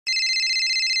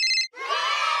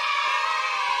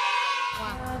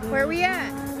Where are we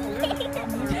at?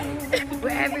 We're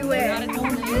everywhere.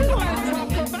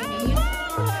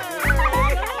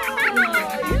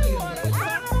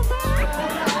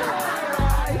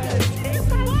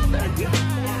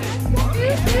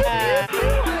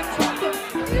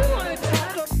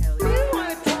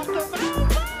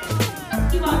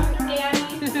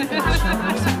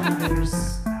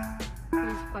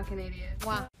 Fucking idiot.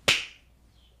 Wow.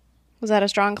 Was that a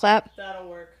strong clap? That'll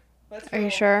work. Are you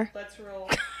sure? Let's roll.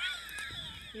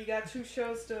 You got 2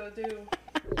 shows to do.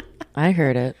 I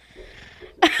heard it.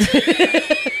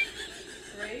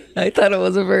 Right? I thought it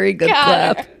was a very good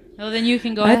clap. Well, then you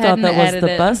can go I ahead thought and that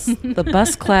was edit the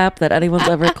best clap that anyone's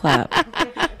ever clapped.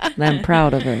 And I'm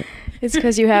proud of it. It's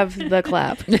because you have the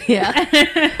clap. Yeah.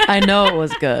 I know it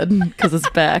was good because it's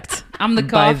backed. I'm the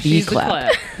by cough, she's the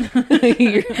clap.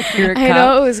 You're a I cop.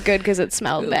 know it was good because it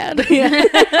smelled bad.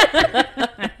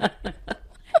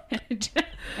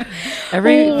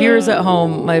 Every viewers at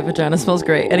home, my vagina smells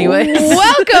great. Anyways.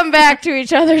 Welcome back to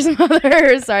Each Other's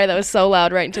Mothers. Sorry, that was so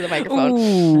loud right into the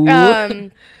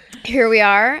microphone. Here we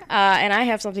are, and I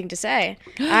have something to say.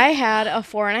 I had a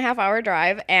 4.5-hour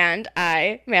drive, and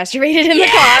I masturbated in the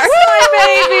car.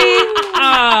 baby.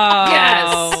 Oh.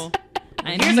 Yes.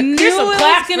 I Here's knew some it was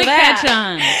claps going to for that. catch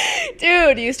on.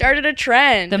 Dude, you started a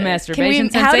trend. The masturbation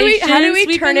how do sensation we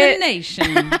sweeping turn the it?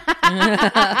 nation.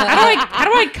 How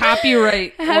do I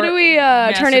copyright? How do we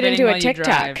turn it into a masturbating while you TikTok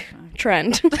drive?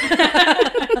 trend?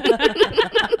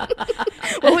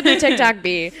 What would the TikTok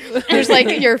be? There's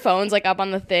like your phone's like up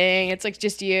on the thing. It's like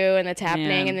just you and it's happening,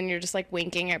 Yeah. and then you're just like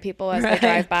winking at people as they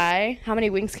drive by. How many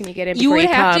winks can you get in You before would you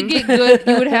have come? to get good.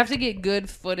 You would have to get good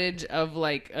footage of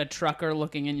like a trucker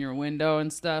looking in your window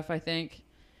and stuff. I think,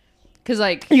 because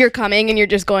like You're coming and you're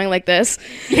just going like this.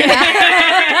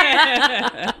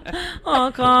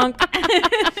 Honk, honk.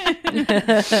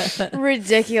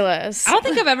 Ridiculous. I don't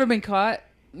think I've ever been caught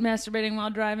masturbating while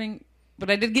driving, but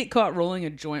I did get caught rolling a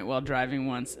joint while driving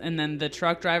once, and then the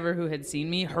truck driver who had seen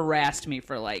me harassed me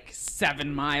for like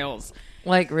 7 miles.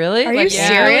 Like, really? Are you Like,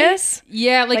 serious?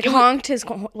 Yeah, Like it wa- honked his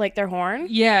like their horn?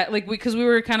 Yeah, like because we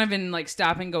were kind of in like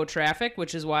stop and go traffic,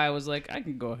 which is why I was like, I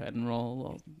can go ahead and roll a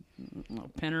little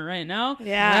pinner right now.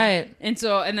 Yeah. Right. And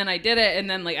then I did it, and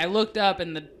then like I looked up,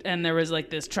 and there was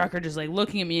like this trucker just like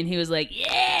looking at me, and he was like,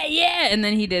 yeah, and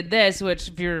then he did this, which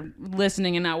if you're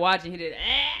listening and not watching, he did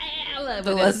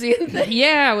The lesbian thing.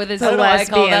 yeah, with his So do I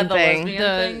call that the lesbian lesbian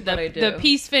thing. thing? But I do. the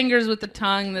peace fingers with the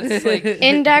tongue that's like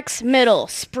Index, middle,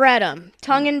 spread them,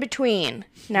 tongue in between.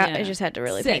 Now Yeah. I just had to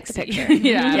really paint the Sexy. picture.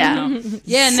 yeah, I Yeah. don't know.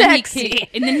 Yeah, and Sexy.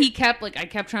 then he kept like I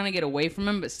kept trying to get away from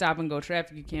him, but stop and go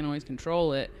traffic, you can't always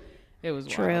control it. It was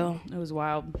True. wild. It was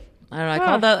wild. I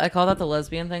don't know. I call that the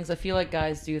lesbian things. I feel like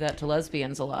guys do that to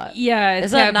lesbians a lot. Yeah,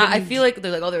 Is that not? I feel like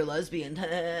they're like, oh, they're lesbian. it's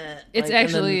Like, and then-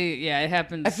 actually it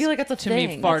happens. I feel like that's a to thing.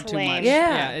 me far That's too lame. much.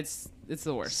 Yeah. it's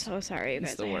the worst. So sorry, you It's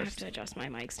guys. the I have worst. to adjust my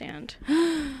mic stand.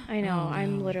 I know.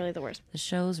 I'm literally the worst. The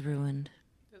show's ruined.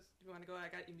 If you want to go, I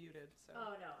got you muted. So. Oh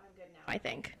no, I'm good now. I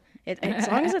think. As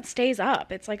long as it stays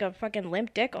up, it's like a fucking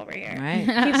limp dick over here. Right.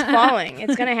 It keeps falling.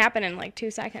 It's gonna happen in like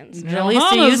 2 seconds. At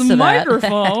least you're used to that.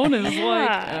 microphone is like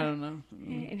Yeah. I don't know.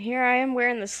 And here I am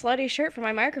wearing the slutty shirt for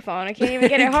my microphone. I can't even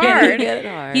get it hard. Get it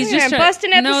hard. He's Yeah, just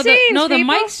busting at the seams, No, the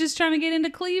people. mic's just trying to get into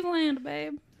Cleveland,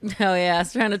 babe. Oh yeah,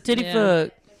 it's trying to titty Yeah.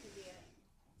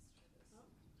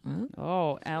 fuck.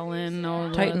 Oh, Ellen,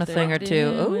 no, Tighten a thing or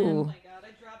two. Oh Ooh. my god,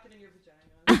 I dropped it in your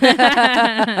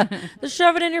vagina. Just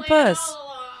shove it in your puss.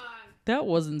 That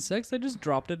wasn't sex. I just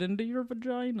dropped it into your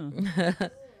vagina.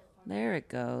 There it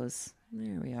goes.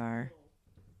 There we are.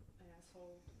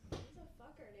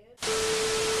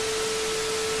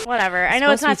 Whatever. I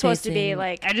know it's not Supposed supposed to to be be tasting.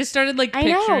 like. I just started like I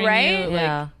know, picturing right? you. Like,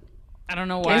 Yeah. I don't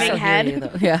know Giving why. I head. hear you,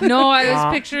 though. Yeah. No, I Aw.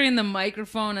 was picturing the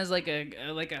microphone as like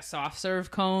a soft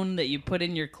serve cone that you put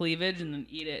in your cleavage and then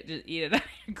eat it. Just eat it out of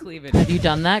your cleavage. Have you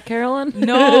done that, Carolyn?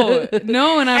 No, and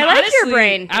I'm I like your honestly-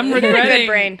 brain. I'm You got a good regretting.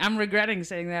 brain. I'm regretting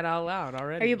saying that out loud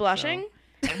already. Are you blushing? So.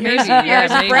 Maybe. Yeah,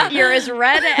 maybe. You're as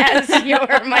red as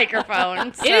your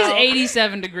microphone. So. It is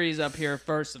 87 degrees up here.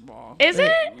 First of all, Is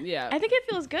it? Yeah, I think it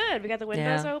feels good. We got the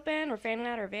windows Yeah. open. We're fanning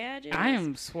out our veg. I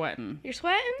am sweating. You're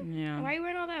sweating? Yeah. Why are you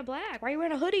wearing all that black? Why are you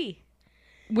wearing a hoodie?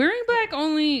 Wearing black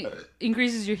only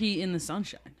increases your heat in the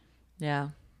sunshine. Yeah.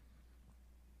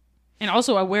 And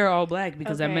also, I wear all black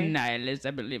because I'm a Okay. nihilist.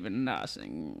 I believe in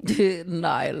nothing.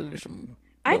 Nihilism.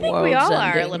 I The think we world's all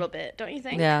are a ending. little bit, don't you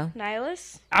think? Yeah.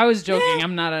 Nihilists? I was joking.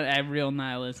 I'm not a real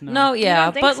nihilist. No. No, yeah,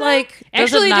 don't think but so? like,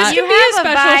 does Actually, it not, this You could be a have a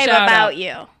special vibe shout about out.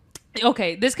 you.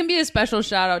 Okay, this can be a special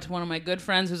shout out to one of my good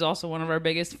friends who's also one of our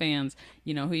biggest fans.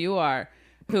 You know who you are.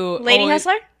 Who Lady always-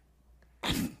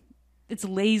 Hustler? It's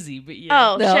lazy, but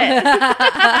yeah. Oh shit!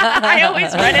 I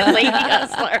always read it Lady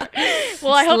Hustler.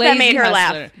 Well, I hope that made her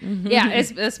laugh. Yeah,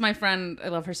 it's my friend. I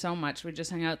love her so much. We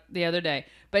just hung out the other day,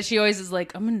 but she always is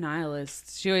like, I'm a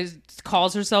nihilist. She always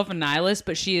calls herself a nihilist,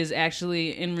 but she is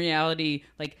actually in reality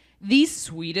like the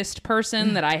sweetest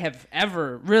person that I have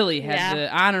ever really had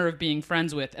the honor of being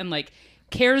friends with, and like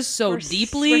cares so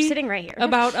deeply. We're sitting right here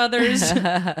About others.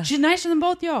 She's nicer than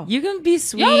both y'all. You can be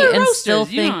sweet Y'all are and roasters. still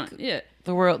You think don't- yeah.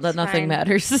 the world that nothing fine.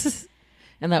 matters,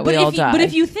 and that we all die. But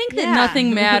if you think that Yeah.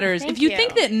 nothing matters, Thank if you you.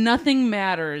 think that nothing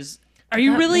matters, are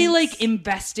you That really makes- like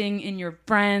investing in your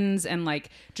friends and like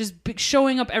just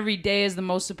showing up every day as the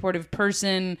most supportive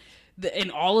person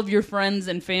in all of your friends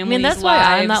and families' that's lives?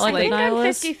 why I'm not like I think I'm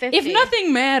nihilist. 50-50.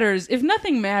 if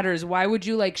nothing matters, why would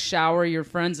you like shower your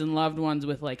friends and loved ones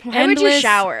with like Why would you endless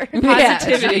shower?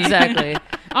 positivity? Yeah, exactly.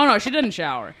 Oh no, she doesn't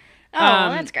shower. Oh,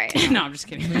 that's great. No, I'm just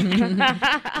kidding.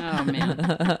 Oh man.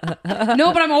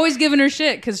 No, but I'm always giving her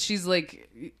shit because she's like,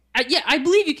 I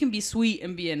believe you can be sweet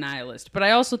and be a nihilist, but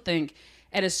I also think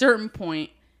at a certain point,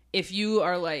 if you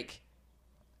are like,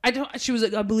 I don't. She was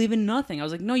like, I believe in nothing. I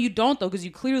was like, no, you don't though, because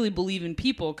you clearly believe in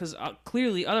people. Because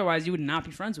clearly, otherwise, you would not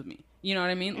be friends with me. You know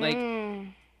what I mean? Like,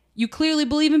 you clearly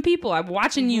believe in people. I'm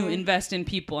watching you invest in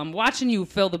people. I'm watching you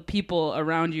fill the people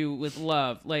around you with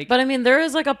love. Like, But I mean, there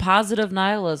is like a positive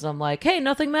nihilism, like, hey,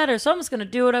 nothing matters, so I'm just gonna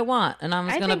do what I want, and I'm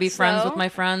just I gonna think be friends so. with my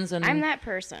friends and I'm that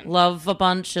person. love a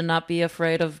bunch and not be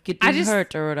afraid of getting I just-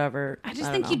 hurt or whatever. I just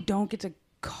don't think know. you don't get to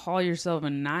call yourself a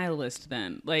nihilist.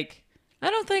 Then, like, I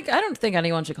don't think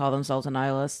anyone should call themselves a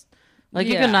nihilist. Like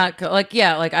you Yeah. cannot like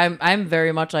like I'm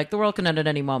very much like the world can end at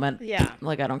any moment. Yeah.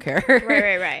 Like I don't care.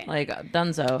 Right. Like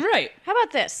donezo. right? How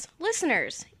about this?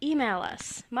 Listeners, email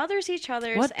us.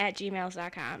 motherseachothers What? at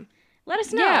gmails.com. Let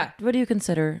us know. Yeah. What do you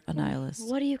consider a nihilist?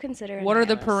 What do you consider a What are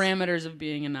the nihilist? parameters of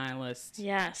being a nihilist?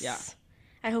 Yes. Yeah.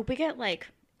 I hope we get like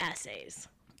essays.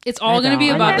 It's all I going to be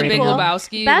don't. about I'm the not Big reading them.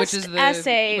 Lebowski, Best which is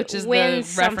essay the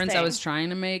wins reference I something. was trying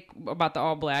to make about the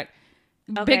all black.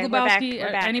 Okay, Big we're back, Lebowski.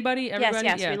 we're back. Anybody? Everybody?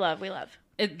 Yes, Yeah. we love.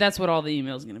 That's what all the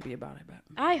email is going to be about. I bet.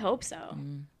 I hope so.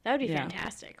 That would be Yeah.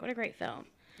 fantastic. What a great film.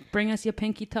 Bring us your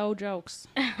pinky toe jokes.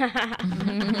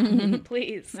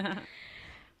 Please.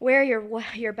 Wear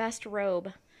your best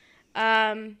robe.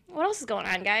 What else is going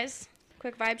on, guys?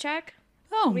 Quick vibe check.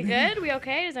 Oh, We good? We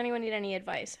okay? Does anyone need any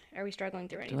advice? Are we struggling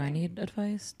through anything? Do I need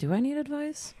advice? Do I need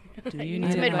advice? Do you Need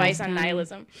need some advice on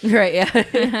nihilism. Right,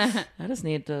 yeah. I just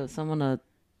need someone to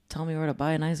tell me where to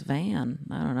buy a nice van.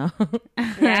 I don't know.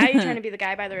 Yeah, you trying to be the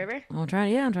guy by the river? I'm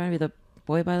trying to be the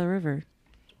boy by the river.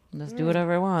 Just do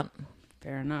whatever I want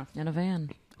Fair enough. in a van.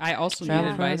 I also Travel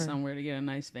need advice forever. on where to get a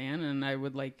nice van, and I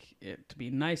would like it to be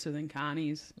nicer than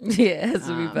Connie's. Yeah, it has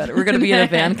to be better. We're gonna be in a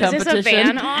van Is this competition.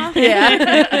 a van off?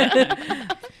 Yeah.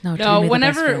 No, No, Jimmy, the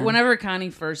best van. whenever Connie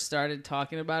first started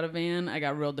talking about a van, I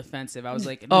got real defensive. I was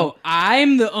like, Oh. "No,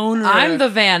 I'm the owner. I'm the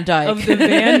Van Dyke. of the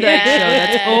Van Dyke Yes.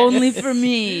 show. That's only for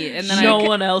me." And then no I,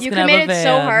 one else You can have a committed van.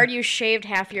 so hard, you shaved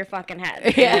half your fucking head.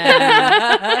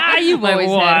 you've My always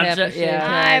watch, had half a yeah. shaved head.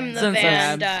 I'm the Since Van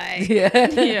I'm- Dyke. Yeah.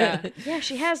 Yeah. Yeah,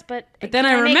 she has, but Then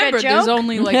I can make a remembered there's joke?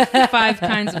 only like 5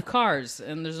 kinds of cars,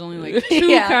 and there's only like 2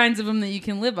 Yeah. kinds of them that you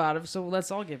can live out of. So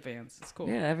let's all get vans. It's cool.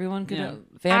 Yeah, everyone could Yeah.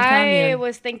 van I commune.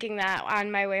 was thinking that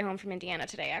on my way home from Indiana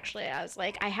today, actually. I was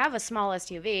like, I have a small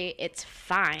SUV. It's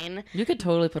fine. You could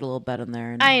totally put a little bed in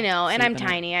there. And I know, and I'm sleep in it.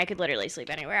 tiny. I could literally sleep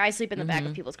anywhere. I sleep in the back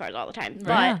of people's cars all the time.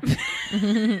 Yeah.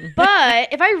 But but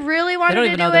if I really They wanted don't to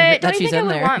even do know that, it, don't you she's think I in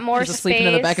would there. want more She's just space? sleeping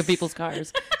in the back of people's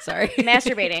cars. Sorry.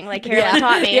 Masturbating, like Carolyn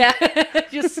taught me. Yeah.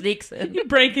 Just sneaks in. You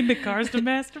break into cars to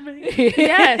masturbate?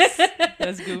 Yes.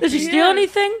 That's goofy. Did you steal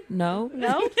anything? No.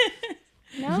 No.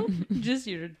 No. Just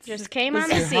your Just came on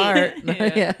Just the your seat. heart.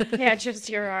 Yeah. Yeah. Yeah, just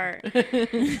your heart.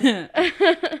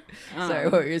 Sorry,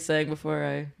 what were you saying before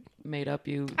I made up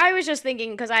you? I was just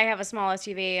thinking because I have a small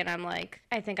SUV and I'm like,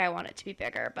 I think I want it to be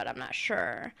bigger, but I'm not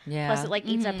sure. Yeah. Plus, it like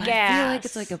eats up But gas. I feel like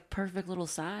it's like a perfect little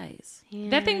size.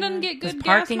 That thing doesn't get Because good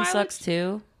parking gas sucks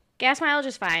mileage? too. gas mileage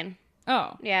is fine.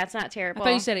 Oh. Yeah, it's not I terrible.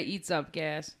 thought you said it eats up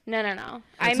gas. No.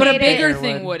 I But a made bigger it. Bigger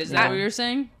thing would. would. Is Yeah. that what you're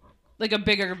saying? Like a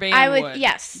bigger van I would.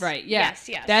 Yes. Right. Yeah.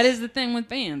 Yes. That is the thing with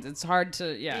vans. It's hard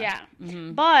to. Yeah. Yeah.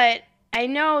 Mm-hmm. But I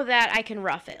know that I can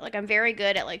rough it. Like I'm very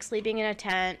good at like sleeping in a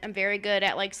tent. I'm very good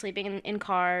at like sleeping in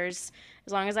cars.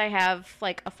 As long as I have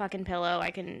like a fucking pillow,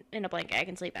 I can in a blanket. I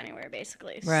can sleep anywhere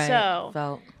basically. Right. So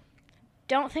Felt.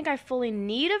 don't think I fully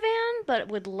need a van, but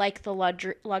would like the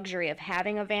luxury of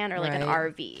having a van or like an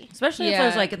Right. RV. Especially if Yeah. I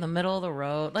was like in the middle of the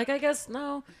road. Like I guess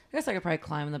I could probably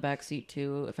climb in the back seat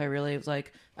too if I really was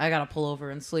like I gotta pull over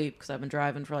and sleep because I've been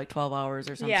driving for like 12 hours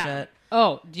or some Yeah. shit.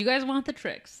 Oh, do you guys want the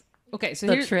tricks? Okay, so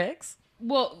The here's tricks.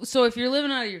 Well, so if you're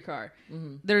living out of your car,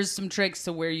 Mm-hmm. there's some tricks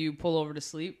to where you pull over to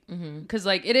sleep. Because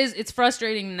like it's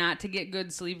frustrating not to get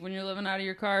good sleep when you're living out of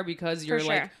your car because you're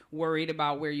like sure. worried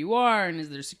about where you are and is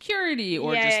there security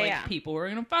or Yeah, just yeah, like yeah. people who are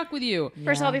gonna fuck with you.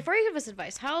 First of all, Yeah. before you give us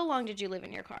advice, how long did you live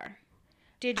in your car?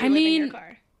 Did you I live in mean, your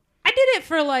car? I did it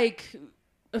for like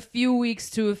a few weeks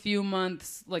to a few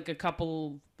months, like a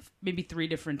couple, maybe 3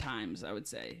 different times. I would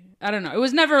say. I don't know. It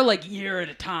was never like year at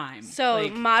a time. So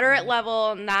Like, moderate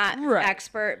level, not Right.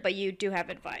 expert, but you do have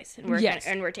advice, and we're Yes.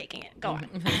 and we're taking it. Go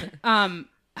on.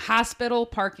 hospital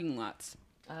parking lots.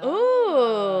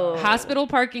 Ooh, Hospital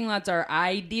parking lots are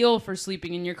ideal for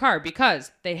sleeping in your car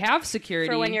because they have security.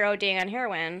 for when you're ODing on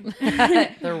heroin.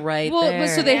 They're right well, there. but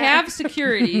so they have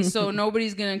security, so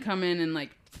nobody's gonna come in and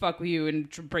like fuck with you and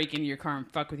break into your car and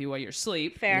fuck with you while you're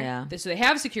asleep. Fair. Yeah. So they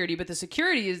have security, but the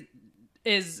security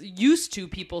is used to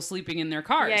people sleeping in their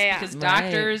cars Yeah, yeah. because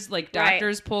Right.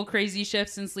 doctors pull crazy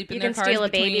shifts and sleep You in their can cars. steal a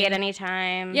baby between- at any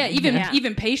time. Yeah,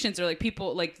 even patients or like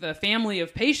people like the family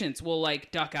of patients will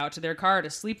like duck out to their car to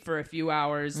sleep for a few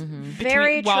hours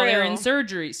Very while they're true. in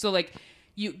surgery. So like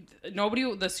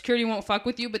the security won't fuck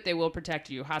with you, but they will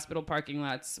protect you. Hospital parking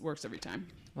lots works every time.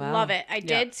 Wow. Love it. I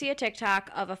did see a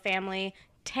TikTok of a family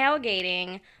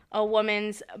tailgating a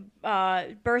woman's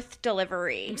birth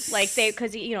delivery, like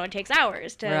because it takes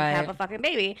hours to Right. have a fucking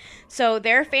baby. So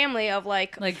their family of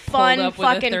like Like, fun pulled up with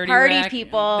a fucking 30 party rack.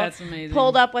 people That's amazing.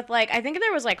 pulled up with like I think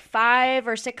there was like 5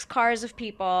 or 6 cars of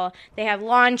people. They had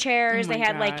lawn chairs, Oh my they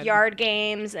had like God. yard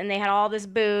games, and they had all this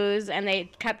booze, and they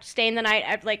kept staying the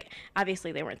night. Like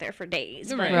obviously they weren't there for days,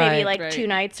 but Right. maybe Right. like Right. 2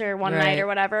 nights or 1 Right. night or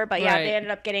whatever. But yeah, Right. they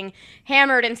ended up getting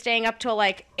hammered and staying up till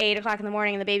like 8 o'clock in the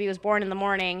morning, and the baby was born in the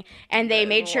morning. And they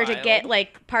made sure to get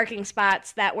like parking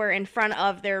spots that were in front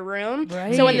of their room.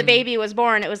 Right. So when the baby was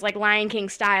born, it was like Lion King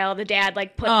style. The dad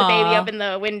like put the baby Aw. up in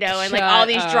the window, and like Shut all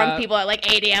these drunk up. people at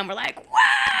like 8 a.m. were like, "Wow!"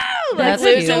 Like That's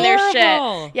losing their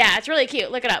adorable. shit. Yeah, it's really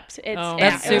cute. Look it up. It's Oh,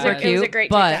 yeah, That's it was super a, cute. It was a great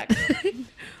but TikTok.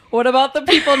 what about the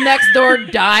people next door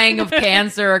dying of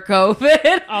cancer or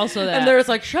COVID? Also that. And they're just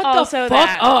like, shut Also the fuck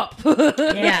that. up.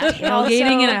 Yeah,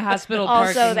 tailgating in a hospital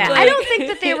Also parking that. lot. I don't think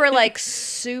that they were like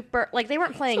super like they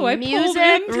weren't playing So I pulled music.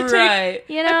 in to Right.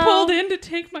 You know, I pulled in to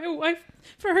take my wife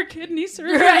for her kidney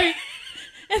surgery. Right.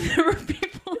 And there were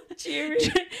people cheering.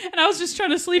 And I was just trying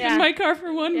to sleep Yeah. in my car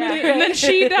for 1 Yeah. minute. And then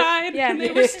she died. Yeah. And they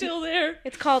were still there.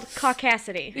 It's called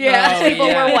caucasity. Yeah. Those people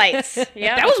yeah. were whites.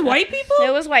 Yeah, That was white people?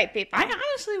 It was white people. I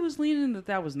honestly was leaning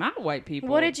that was not white people.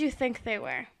 What did you think they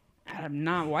were? I'm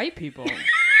not white people.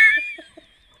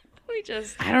 We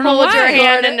just I don't know pulled why. your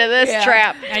hand Lord. into this Yeah.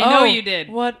 trap. I know Oh, you did.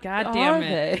 what God are damn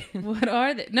it. they? What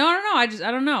are they? No. I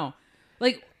don't know.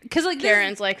 Like, because like this-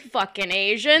 Karen's like fucking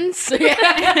Asians. Okay,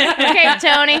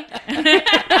 Tony.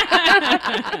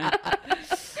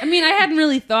 I mean, I hadn't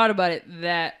really thought about it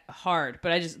that hard,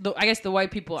 but I guess the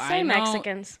white people I Say know,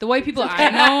 Mexicans. the white people I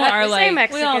know are Say like,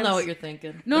 Mexicans. We all know what you're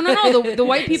thinking. no, the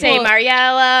white people. Say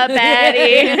Mariela,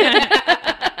 Betty,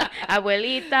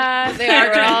 Abuelita. They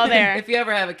were all there. If you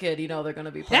ever have a kid, you know they're going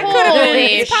to be That playing. could've been- Holy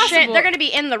it's shit! possible. They're gonna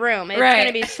be in the room. It's Right.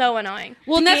 gonna be so annoying.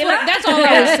 Well, and that's all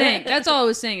I was saying. That's all I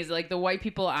was saying is like the white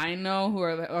people I know who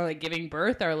are like giving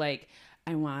birth are like,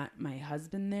 I want my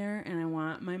husband there and I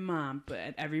want my mom,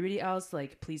 but everybody else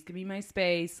like, please give me my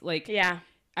space. Like, Yeah.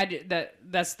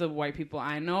 that's the white people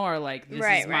I know are like, this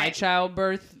Right, is my right.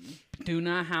 childbirth. Do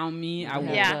not hound me. I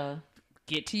will Yeah.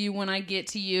 get to you when I get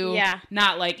to you. Yeah.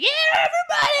 Not like, yeah,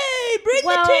 everybody, bring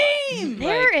Well, the team.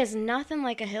 There Like, is nothing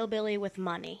like a hillbilly with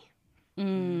money.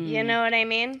 mm, You know what I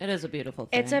mean? It is a beautiful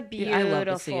thing. It's a beautiful I love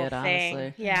to see it, thing.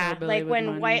 honestly. Yeah, Hillbilly like with when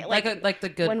money. white, Like the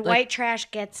good, when like, white trash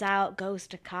gets out, goes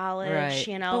to college. right.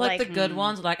 You know, but like, like the good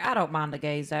ones, like I don't mind the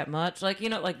gays that much. Like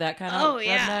like that kind of Oh,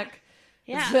 yeah. redneck.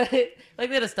 yeah, Like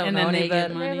they just don't And know then any they get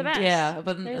better. money. they're the best. Yeah,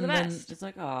 but They're and the then best. it's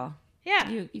like, oh, yeah.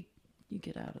 you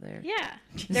get out of there. Yeah,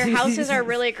 their houses are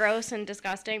really gross and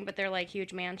disgusting, but they're like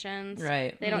huge mansions.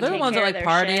 Right. They don't They're the take ones that care like of their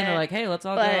partying. shit. They're like, hey, let's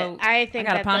all But go. I think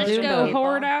got a that pound those of Let's Jimbo. go people-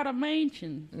 hoard out a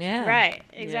mansion. Yeah. Right,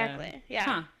 exactly. Yeah.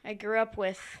 Huh. I grew up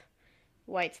with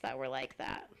whites that were like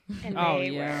that, and Oh,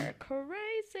 they yeah. were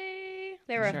crazy.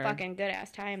 They were Sure. a fucking good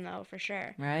ass time though, for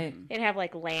sure. Right. They'd have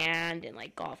like land and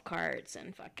like golf carts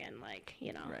and fucking like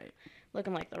Right.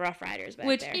 looking like the Rough Riders back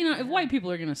Which, there. if white people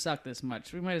are going to suck this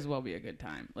much, we might as well be a good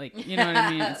time. Like, you know what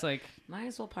I mean? It's like, Might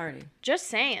as well party. Just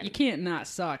saying, you can't not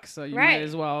suck, so you Right. might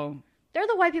as well. they're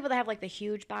the white people that have like the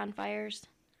huge bonfires.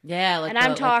 Yeah, like And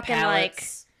I'm talking,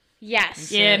 pallets.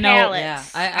 Yes. Yeah, no.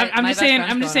 pallets. Yeah, I'm my just best saying.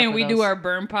 friend's I'm just growing saying. up We with do those. our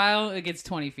burn pile. It gets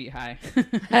 20 feet high.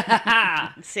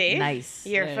 See, Nice.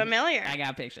 You're Yeah. familiar. I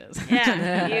got pictures.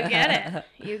 Yeah, you get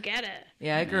it. You get it.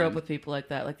 Yeah, I grew up with people like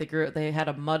that. Like they had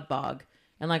a mud bog,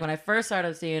 And like when I first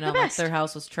started seeing them, like best. their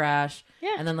house was trash.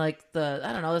 Yeah. And then like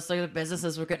I don't know, it's like the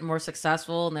businesses were getting more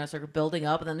successful and they're sort of building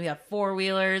up. And then we have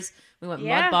 4-wheelers. We went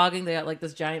Yeah. mud bogging. They got like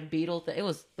this giant beetle thing. It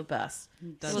was the best.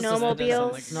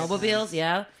 Snowmobiles. Snowmobiles,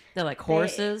 yeah. They're like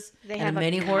horses. they and have a a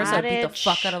mini horse that beat the cottage.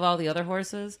 fuck out of all the other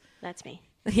horses. That's me.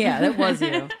 Yeah, that was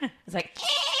you. It's like,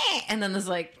 and then there's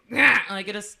like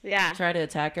it just Yeah. try to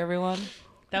attack everyone.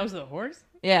 That was the horse?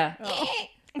 Yeah.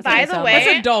 By the way,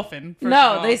 That's a dolphin. first of No,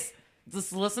 all. they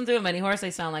just listen to a mini horse.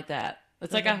 They sound like that.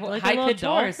 It's like a Like a high little pitched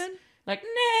horse, dolphin? like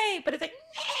nay, but it's like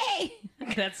nay.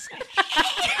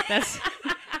 That's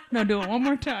no, do it one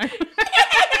more time.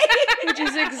 which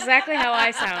is exactly how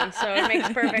I sound, so it makes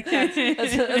perfect sense.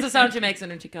 That's the sound she makes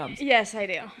when she comes. Yes, I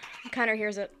do. Connor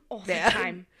hears it all the Yeah.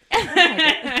 time.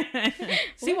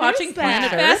 Is he watching that?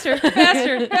 Planet Earth?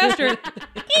 faster.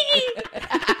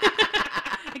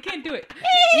 I can't do it.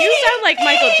 You sound like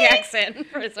Michael Jackson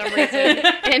for some reason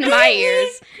in my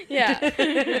ears. Yeah.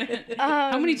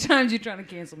 How many times you trying to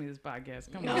cancel me this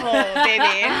podcast? Come on. Oh,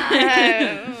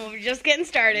 baby. We're just getting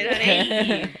started,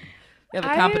 honey. We have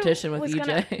a competition with was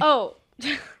EJ. Oh,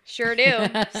 sure do.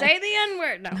 Say the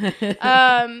N-word.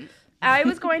 No. I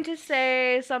was going to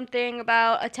say something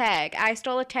about a tag. I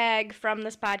stole a tag from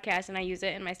this podcast and I use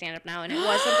it in my stand-up now, and it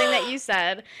was something that you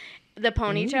said. The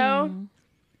ponytail.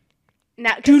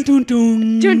 Now, Dun, dun,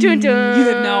 dun. Dun, dun, dun. You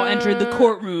have now entered the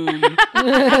courtroom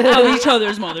of each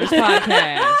other's mother's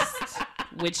podcast.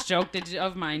 Which joke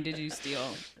of mine did you steal?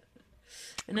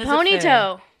 And is it fair?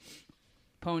 ponytail.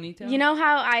 Ponytail? You know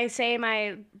how I say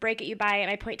my break it you buy and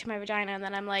I point to my vagina and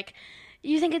then I'm like,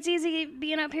 you think it's easy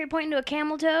being up here pointing to a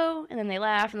camel toe? And then they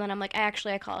laugh and then I'm like,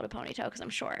 actually I call it a ponytail because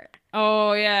I'm short.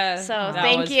 Oh, yeah. So That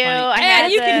thank was you. funny. I Yeah,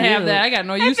 had you to- can have that. I got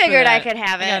no use for that. I figured I could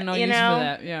have it, I got no you use know? for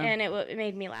that, yeah. And it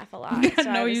made me laugh a lot. So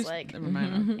no I was use. like, Never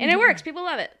mind. and it works. People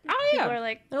love it. Oh, yeah. People are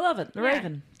like, I love it. The Yeah.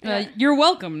 Raven. You're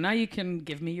welcome. Now you can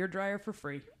give me your dryer for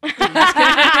free. Just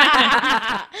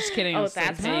kidding. Oh, I'll still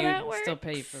that's pay how you- that works? Still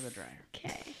pay you for the dryer.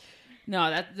 okay. No,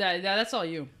 that's all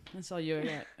you. That's all you.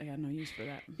 I got no use for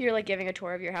that. You're like giving a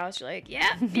tour of your house. You're like,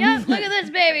 yeah, look at this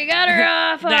baby. Got her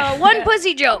off one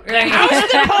pussy joke.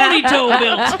 How's the ponytail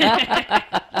built?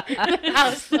 The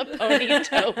house the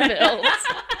ponytail built.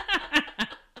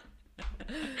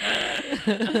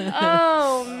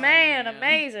 Oh man,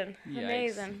 amazing,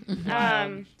 amazing.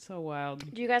 So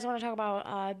wild. Do you guys want to talk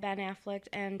about Ben Affleck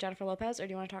and Jennifer Lopez, or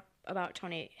do you want to talk about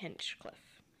Tony Hinchcliffe?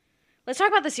 Let's talk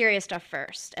about the serious stuff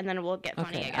first, and then we'll get funny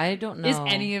Okay, again. I don't know. Is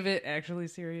any of it actually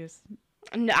serious?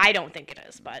 No, I don't think it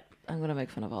is, but I'm gonna make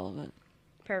fun of all of it.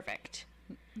 perfect.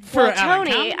 For Well, a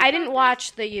Tony, comedy I didn't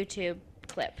watch the YouTube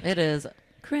clip. It is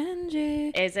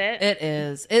cringy. Is it? It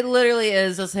is. It literally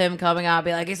is just him coming out, and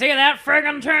be like, "You see that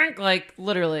friggin' tank?" Like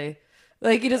literally,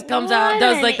 like he just comes out, and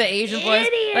What does like the an Asian voice,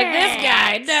 like this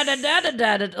guy, idiot. da da da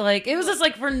da da da. Like it was just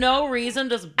like for no reason,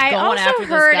 just I going also after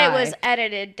heard this guy. it was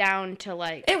edited down to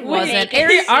like. It wasn't. make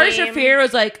it Ari seem- Shafir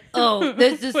was like, "Oh,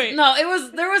 this is Wait. no." It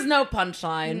was. There was no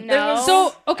punchline. There No? was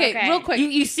So okay, Okay. real quick.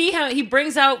 You see how he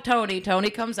brings out Tony. Tony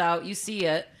comes out. You see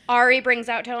it. Ari brings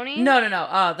out Tony. No.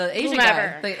 The Asian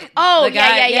Whomever. guy. Oh, the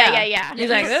guy, yeah. He's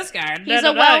like this guy. He's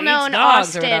da, a da, da, well-known eats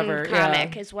dogs or Austin whatever.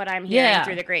 comic, Yeah. is what I'm hearing Yeah.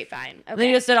 through the grapevine. And then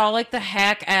he Okay. just did all like the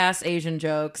hack ass Asian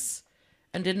jokes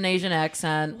and did an Asian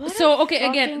accent. What So a okay,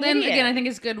 again, fucking then idiot. again, I think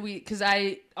it's good because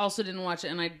I also didn't watch it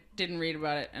and I didn't read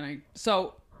about it, and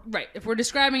right, if we're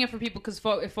describing it for people because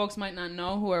if folks might not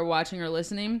know who are watching or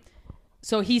listening,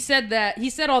 so he said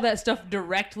all that stuff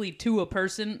directly to a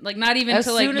person, like not even As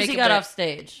to like soon as make he a got bit. off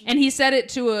stage. And he said it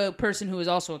to a person who is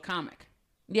also a comic.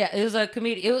 Yeah, it was a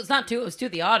comedian. It was not to. It was to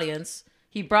the audience.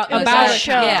 He brought About the the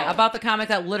show. Yeah, about the comic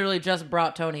that literally just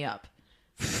brought Tony up.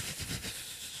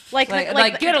 like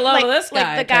get a load of this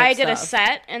guy Like the guy type did a stuff.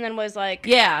 set and then was like,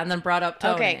 Yeah, and then brought up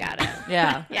Tony. okay, got it.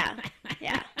 Yeah.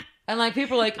 Yeah. And like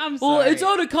people are like, I'm well, sorry. it's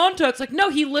out of context. Like, no,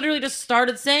 he literally just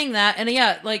started saying that, and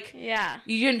yeah, like Yeah.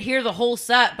 you didn't hear the whole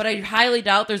set, but I highly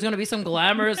doubt there's going to be some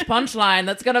glamorous punchline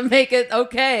that's going to make it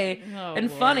okay and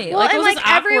Lord. funny. Well, like, it and was like just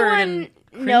awkward everyone and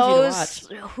cringy to knows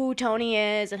watch. who Tony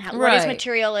is and what his Right.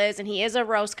 material is, and he is a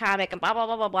roast comic and blah blah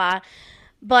blah blah blah.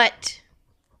 But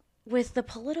with the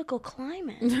political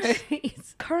climate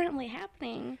currently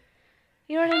happening,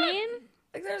 you know what I mean?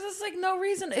 Like, there's just like no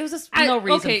reason. It was just no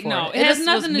reason Okay, for no, it. it has just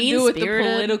nothing was to do with the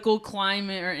mean-spirited. political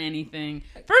climate or anything.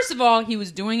 First of all, he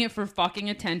was doing it for fucking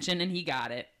attention, and he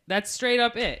got it. That's straight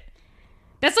up it.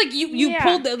 That's like you Yeah.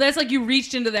 pulled. That's like you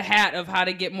reached into the hat of how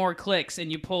to get more clicks, and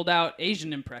you pulled out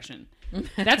Asian impression.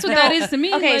 That's what that is to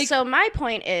me. Okay, like, so my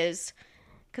point is,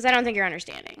 because I don't think you're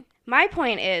understanding. My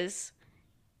point is,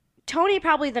 Tony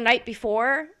probably the night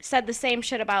before said the same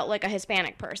shit about like a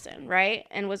Hispanic person, right?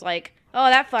 And was like, "Oh,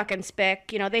 that fucking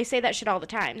spick." You know, they say that shit all the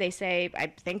time. They say, I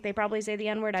think they probably say the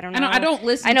N-word. I don't know. I don't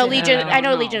listen. I know to Legion. Them. I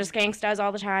know Legion of Skanks does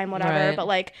all the time, whatever. Right. But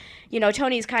like, you know,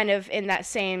 Tony's kind of in that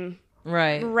same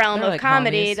Right. realm They're of like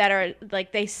comedy homies. that are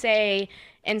like they say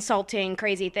insulting,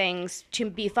 crazy things to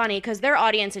be funny because their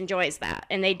audience enjoys that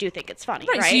and they do think it's funny,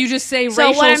 right? So you just say So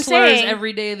racial what I'm slurs saying-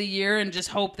 every day of the year and just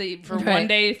hope that for Right. one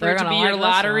day for They're it to gonna be your like this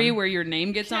lottery one. where your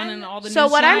name gets on in all the So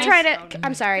news what I'm channels? trying to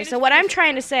I'm sorry. So what I'm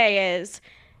trying to say is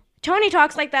Tony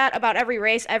talks like that about every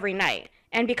race every night.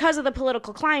 And because of the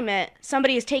political climate,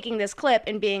 somebody is taking this clip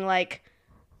and being like,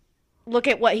 look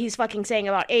at what he's fucking saying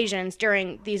about Asians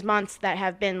during these months that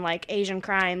have been like Asian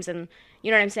crimes and you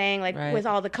know what I'm saying? Like Right. with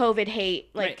all the COVID hate,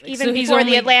 like Right. Like, even so he's before the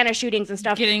only Atlanta shootings and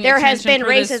stuff, Getting there has attention been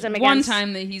for this racism one against.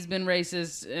 time that he's been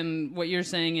racist, and what you're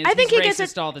saying is I think he's he gets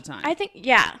racist it all the time. I think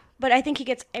yeah, but I think he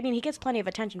gets. I mean, he gets plenty of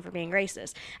attention for being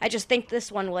racist. I just think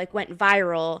this one like went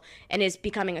viral and is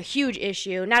becoming a huge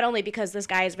issue. Not only because this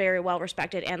guy is very well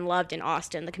respected and loved in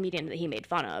Austin, the comedian that he made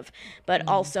fun of, but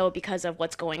also because of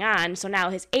what's going on. So now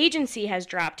his agency has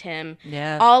dropped him.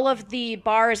 Yeah. All of the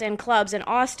bars and clubs in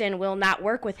Austin will not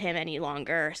work with him any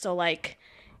longer. So like.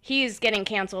 He's getting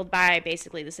canceled by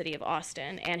basically the city of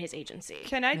Austin and his agency.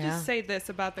 Can I just Yeah. say this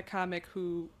about the comic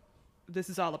who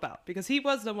this is all about? Because he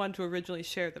was the one to originally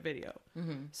share the video.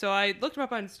 So I looked him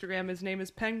up on Instagram. His name is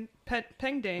Peng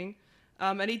Dang.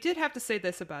 And he did have to say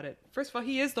this about it. First of all,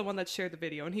 he is the one that shared the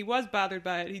video, and he was bothered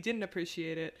by it. He didn't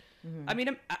appreciate it. I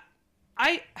mean,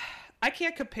 I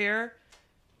can't compare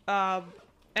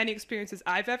any experiences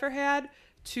I've ever had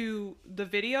to the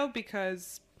video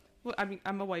because... Well, I mean,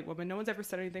 I'm a white woman. No one's ever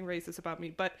said anything racist about me.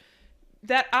 But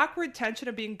that awkward tension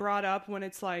of being brought up when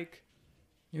it's like,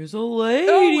 There's a lady.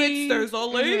 oh, there's a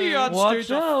lady on Watch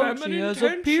stage, out, a she feminine has a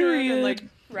tension. period. And like,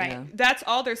 Right. Yeah. that's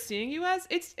all they're seeing you as.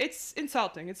 It's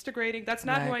insulting. It's degrading. That's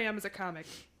not who I Right. am as a comic.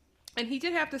 And he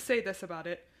did have to say this about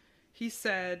it. He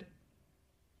said,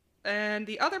 and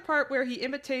the other part where he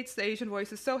imitates the Asian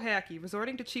voice is so hacky,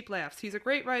 resorting to cheap laughs. He's a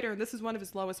great writer, and this is one of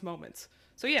his lowest moments.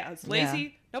 So yeah, it's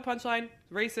lazy, no punchline,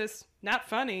 racist, not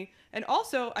funny. And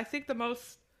also, I think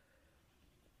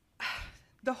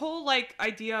the whole like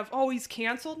idea of, oh, he's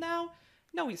canceled now.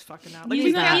 No, he's fucking not. Like, He's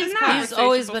we've not. had He's this not. conversation He's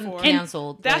always been before.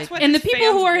 canceled. That's like, what and the his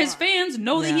people who fans are his want. fans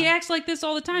know that he Yeah. acts like this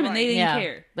all the time, and they Right. didn't yeah,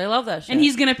 care. they love that shit. And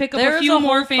he's gonna pick up There a is few a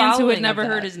more whole fans who had following never of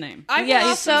heard that. his name. I Yeah, will he's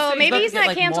also So say- maybe about he's to get, not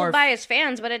like, canceled more- by his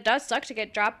fans, but it does suck to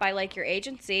get dropped by like your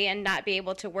agency and not be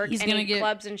able to work He's any gonna get-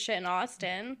 clubs and shit in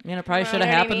Austin. I mean, it probably You know should what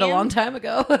have I happened a mean? long time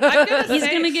ago. I'm gonna He's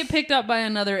say- gonna get picked up by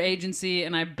another agency,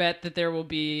 and I bet that there will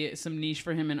be some niche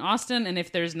for him in Austin. And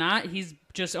if there's not, he's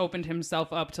just opened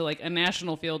himself up to like a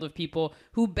national field of people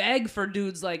who beg for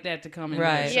dudes like that to come in.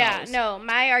 Right. Their Yeah, shows. no,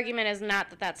 my argument is not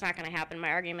that that's not going to happen. My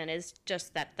argument is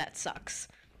just that that sucks.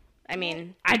 I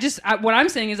mean, What I'm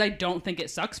saying is I don't think it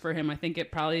sucks for him. I think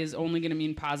it probably is only going to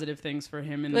mean positive things for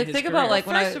him. In Like, his think career. about, like,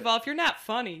 when First I- of all, if you're not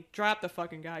funny, drop the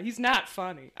fucking guy. He's not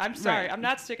funny. I'm sorry. Right. I'm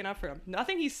not sticking up for him.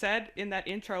 Nothing he said in that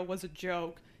intro was a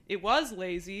joke. It was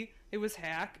lazy. It was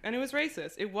hack. And it was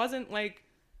racist. It wasn't like...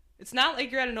 It's not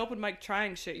like you're at an open mic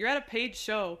trying shit. You're at a paid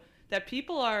show that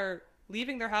people are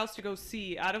leaving their house to go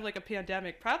see out of like a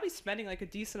pandemic, probably spending like a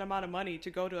decent amount of money to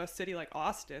go to a city like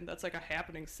Austin. That's like a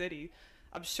happening city.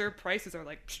 I'm sure prices are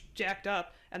like jacked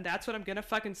up, and that's what I'm gonna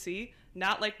fucking see.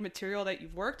 Not like material that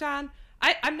you've worked on.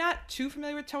 I'm not too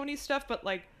familiar with Tony's stuff, but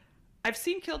like I've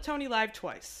seen Kill Tony live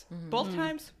twice. Both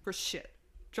times were shit.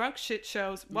 Drunk shit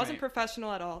shows. Wasn't Right.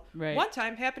 professional at all. Right. One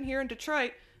time happened here in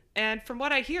Detroit, and from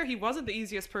what I hear, he wasn't the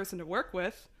easiest person to work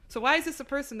with. So why is this a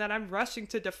person that I'm rushing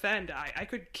to defend? I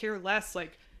could care less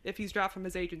like if he's dropped from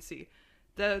his agency.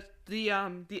 The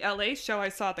LA show I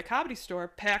saw at the Comedy Store,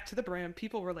 packed to the brim.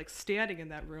 People were like standing in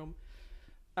that room.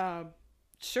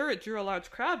 Sure, it drew a large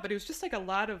crowd, but it was just like a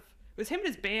lot of... It was him and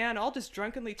his band all just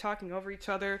drunkenly talking over each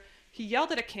other. He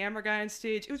yelled at a camera guy on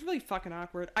stage. It was really fucking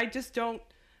awkward. I just don't...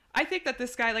 I think that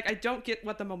this guy, like, I don't get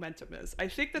what the momentum is. I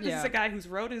think that this is Yeah. a guy who's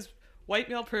rode his white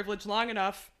male privilege long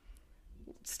enough.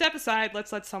 Step aside.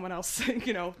 Let's let someone else,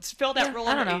 fill that role.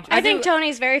 I on don't our know. agent. I think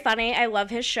Tony's very funny. I love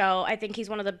his show. I think he's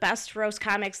one of the best roast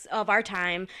comics of our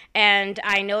time. And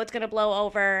I know it's going to blow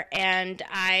over. And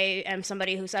I am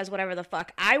somebody who says whatever the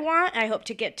fuck I want. I hope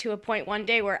to get to a point one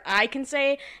day where I can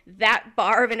say that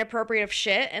bar of inappropriate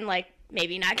shit and, like,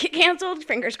 maybe not get canceled.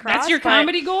 Fingers crossed. That's your but-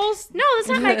 comedy goals? No, that's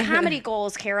not my comedy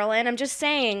goals, Carolyn. I'm just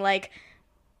saying, like,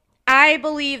 I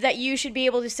believe that you should be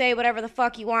able to say whatever the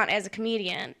fuck you want as a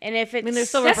comedian. And if it's... I mean, there's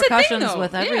still That's the thing, repercussions though.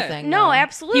 with Yeah. everything. No, though.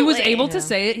 absolutely. He was able Yeah. to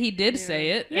say it. He did say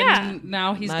it. Yeah. And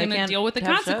now he's Now going he to can't deal with the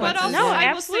have shows. But consequences. also, No,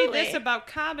 I will say absolutely. this about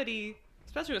comedy,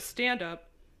 especially with stand-up.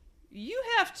 you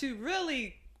have to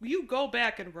really, you go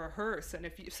back and rehearse, and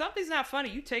if something's not funny,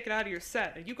 you take it out of your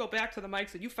set and you go back to the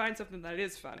mics and you find something that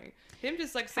is funny. Him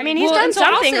just like saying, I mean, he's Well, done and so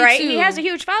I'll something, say, right? too, He has a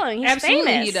huge following. He's absolutely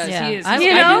famous. he does. Yeah, He is. I,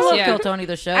 You I know? do love Yeah. Kill Tony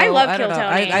the show. I love don't Kill know.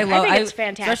 Tony. I I think it's Especially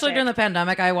fantastic. during the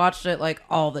pandemic, I watched it like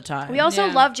all the time. We also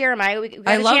Yeah. love Jeremiah. We got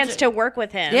I a loved chance it. to work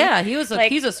with him. Yeah, he's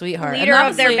a sweetheart. leader And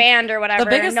of their honestly, band or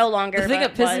whatever. No longer. The thing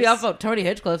that but pisses me was. off about Tony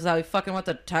Hinchcliffe is how he fucking went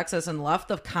to Texas and left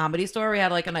the Comedy Store. We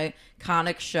had like an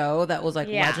iconic show that was like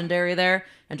Yeah. legendary there,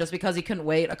 and just because he couldn't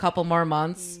wait a couple more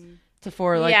months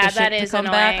for like Yeah, the shit that to is come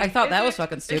back, annoying. I thought Is that it- was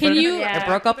fucking stupid. Can you- Yeah. It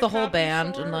broke up The the whole Comedy band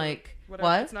Store? and like Whatever.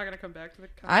 what? It's not gonna come back to the.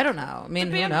 I don't know. I mean,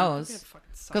 The who band- knows? the band fucking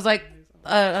sucks. Because like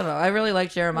I don't know. I really like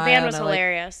The Jeremiah. band was and I like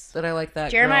hilarious. that. I like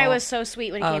that. Jeremiah girl. was so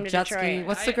sweet when he came to Jet Ski. Detroit.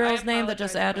 What's the girl's name that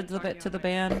just added to the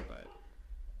band?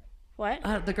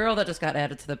 What? The girl that just got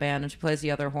added to the band and she plays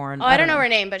the other horn. Oh, I don't know her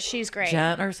name, but she's great.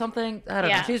 Jen or something. I don't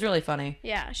Yeah. know. She's really funny.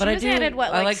 Yeah, she But was I do. added, what,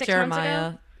 I like like 6 months ago?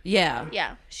 Jeremiah. Yeah.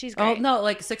 Yeah, she's Oh great. no,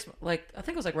 like I think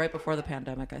it was like right before the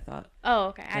pandemic. I thought. Oh,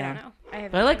 okay. I don't Yeah. know. I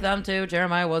haven't. But I like them too.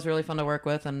 Jeremiah was really fun to work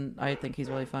with, and I think he's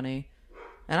really funny.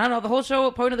 And I don't know. The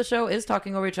whole point of the show is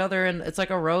talking over each other, and it's like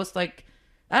a roast. Like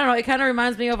I don't know. It kind of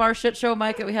reminds me of our shit show,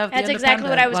 Mike, that we have. That's exactly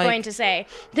what I was going to say.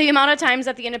 The amount of times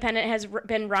that the Independent has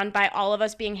been run by all of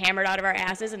us being hammered out of our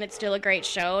asses, and it's still a great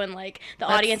show, and like the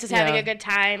audience is having yeah. a good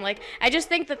time. Like I just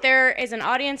think that there is an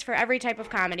audience for every type of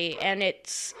comedy, and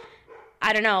it's,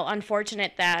 I don't know,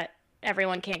 unfortunate that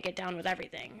everyone can't get down with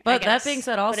everything. I But that guess. being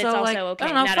said, But also, it's like okay, I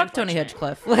don't know, not fuck Tony unfortunate.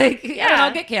 Hinchcliffe. Like I don't Yeah.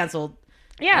 know, get canceled.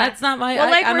 Yeah, That's not my. Well,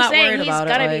 like I'm we're not saying, worried he's about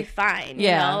gonna it. be Like, fine.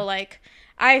 yeah. You know, like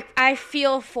I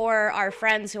feel for our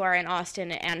friends who are in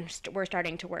Austin and we're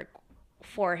starting to work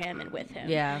for him and with him.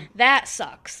 Yeah. That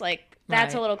sucks. Like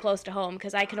that's Right. a little close to home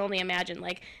because I can only imagine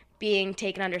like being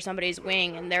taken under somebody's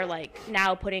wing and they're like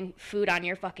now putting food on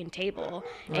your fucking table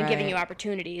and giving you Right.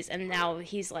 opportunities, and now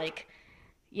he's like,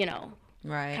 you know,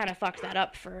 right. kind of fucked that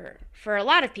up for a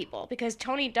lot of people because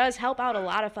Tony does help out a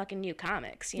lot of fucking new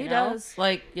comics. You He know? does.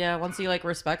 Like, yeah, once you like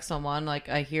respect someone, like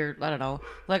I don't know,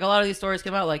 like a lot of these stories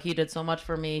come out, like he did so much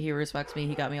for me, he respects me,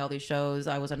 he got me all these shows,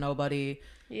 I was a nobody.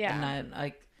 Yeah.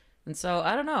 And so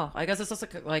I don't know. I guess it's just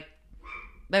like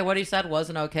what he said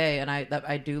wasn't okay, and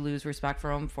I do lose respect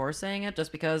for him for saying it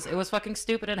just because it was fucking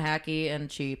stupid and hacky and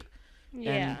cheap.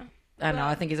 Yeah. And I don't know.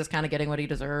 I think he's just kind of getting what he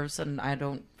deserves, and I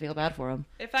don't feel bad for him.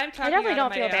 If I'm talking definitely out don't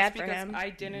of feel my bad ass for because him. I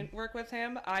didn't work with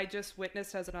him, I just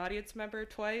witnessed as an audience member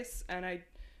twice, and I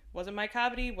wasn't my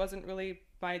comedy, wasn't really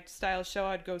my style show.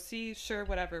 I'd go see, sure,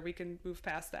 whatever, we can move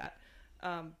past that.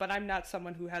 But I'm not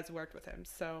someone who has worked with him,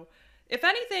 so if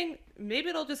anything, maybe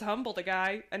it'll just humble the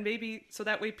guy, and maybe so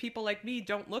that way people like me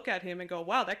don't look at him and go,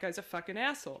 "Wow, that guy's a fucking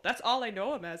asshole." That's all I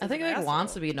know him as. I think an he asshole.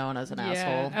 wants to be known as an Yeah,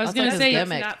 asshole. I was That's gonna like his say- It's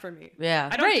gimmick. not for me. Yeah.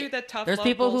 I don't Right. do that tough. There's love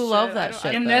people who bullshit. love I that don't- shit,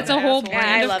 I don't And though. do that's that a whole asshole. Yeah, I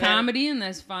brand of love it. comedy, and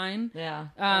that's fine. Yeah.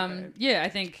 Okay. Yeah, I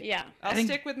think. Yeah. I'll I think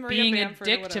stick with Maria being Bamford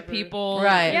a or dick to whatever. people.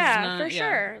 Right. is Yeah, not- for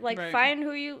sure. Like, right. find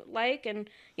who you like, and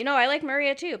you know, I like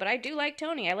Maria too, but I do like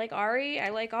Tony. I like Ari.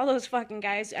 I like all those fucking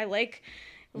guys. I like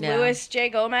Yeah. Louis J.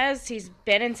 Gomez. He's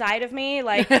been inside of me.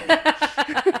 Like, I've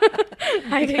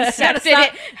accepted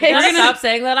it. We're gonna His- stop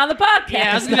saying that on the podcast.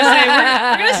 Yeah, I was gonna say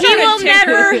we're gonna He start a will ticker.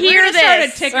 never We're hear gonna start a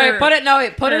this. ticker. Sorry, put it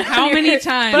How on your- many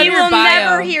times? Put he on your will bio.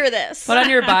 never hear this. Put on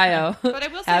your bio. But I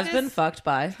will say Has this. been fucked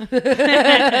by.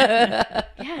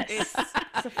 Yes,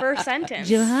 it's the first sentence.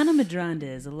 Johanna Madronda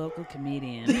is a local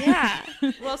comedian Yeah.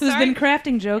 Well, who's sorry. been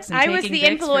crafting jokes and I was taking the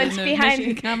dicks influence for the behind-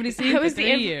 Michigan comedy scene I for was the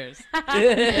 3 inf- years.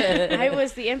 I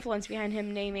was the influence behind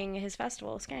him naming his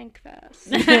festival Skankfest.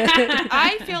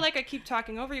 I feel like I keep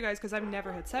talking over you guys because I've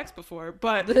never had sex before,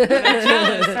 but I'm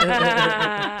jealous.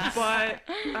 But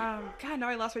God, now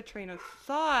I lost my train of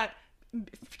thought.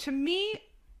 To me,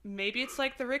 maybe it's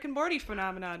like the Rick and Morty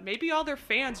phenomenon. Maybe all their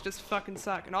fans just fucking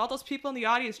suck, and all those people in the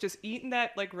audience just eating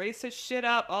that like racist shit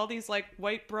up. All these like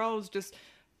white bros just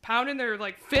pounding their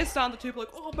like fist on the table, like,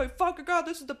 "Oh my fucking god,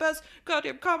 this is the best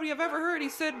goddamn comedy I've ever heard." He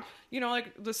said, you know,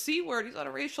 like the C word. He's on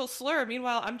a racial slur.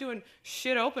 Meanwhile, I'm doing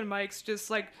shit open mics, just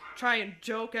like trying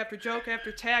joke after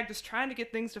tag, just trying to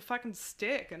get things to fucking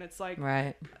stick. And it's like,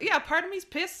 Right. yeah, part of me's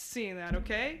pissed seeing that.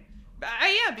 Okay,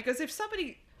 I am, because if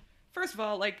somebody, first of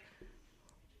all, like,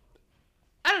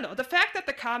 I don't know, the fact that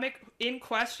the comic in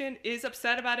question is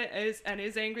upset about it and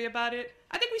is angry about it,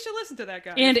 I think we should listen to that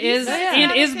guy. And If he's is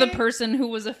not the okay- person who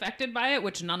was affected by it,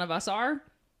 which none of us are.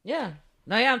 Yeah.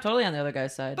 No, yeah, I'm totally on the other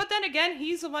guy's side. But then again,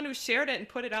 he's the one who shared it and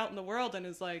put it out in the world and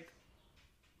is like,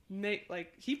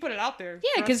 he put it out there. Yeah,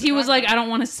 for us because to he was talk like, about. I don't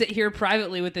want to sit here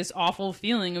privately with this awful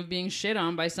feeling of being shit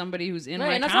on by somebody who's in Right,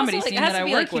 my and that's comedy also, like, scene it has that to I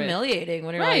be work like with. humiliating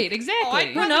when you're Right, like, exactly. Oh, I'd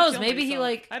Who probably knows? kill Maybe he, myself.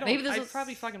 like- I don't, maybe this I is-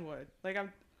 probably fucking would. Like,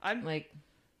 I'm like,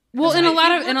 Well, and He a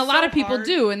lot worked of so people hard.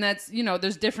 do, and that's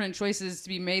there's different choices to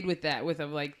be made with that. With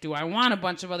like, do I want a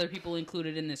bunch of other people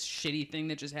included in this shitty thing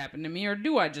that just happened to me, or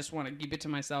do I just want to keep it to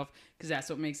myself because that's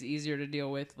what makes it easier to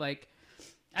deal with? Like,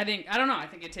 I don't know. I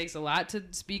think it takes a lot to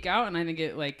speak out, and I think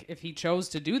it like if he chose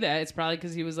to do that, it's probably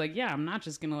because he was like, yeah, I'm not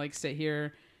just gonna like sit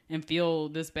here and feel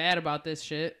this bad about this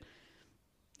shit.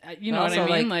 You know what I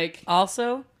mean? Like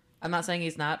also, I'm not saying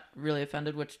he's not really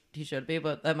offended, which he should be,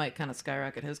 but that might kind of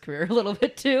skyrocket his career a little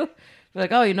bit too. Be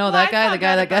like, oh, that I guy, thought the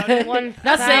guy, that that about guy. it.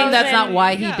 Not saying that's not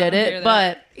why he Yeah, did I hear it, that.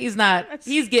 but he's not.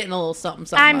 He's getting a little something.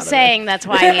 I'm out of saying it. that's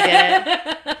why he did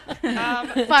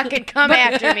it. Fucking come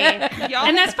after me. Y'all,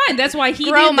 and that's fine. That's why he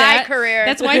Grow did my that. career.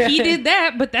 That's why he did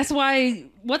that. But that's why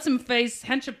what's him face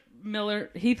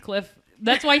Heathcliff.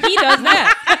 That's why he does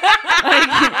that.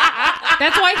 Like,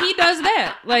 that's why he does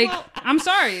that. Like, I'm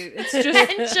sorry. It's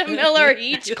just Jamiller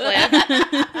Heathcliff.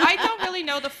 I don't really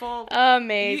know the full.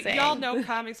 Amazing. Y'all know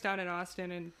comics down in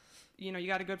Austin, and you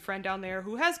got a good friend down there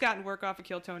who has gotten work off of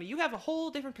Kill Tony. You have a whole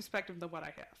different perspective than what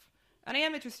I have, and I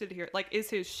am interested to hear. Like, is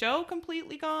his show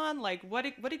completely gone? Like, what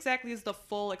exactly is the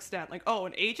full extent? Like, oh,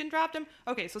 an agent dropped him.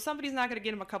 Okay, so somebody's not going to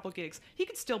get him a couple gigs. He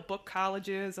could still book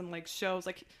colleges and like shows.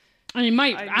 Like, I mean,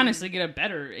 might I mean- honestly get a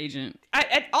better agent.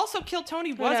 and also Kill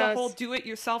Tony was a knows? whole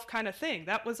do-it-yourself kind of thing.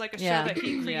 That was like a Yeah. show that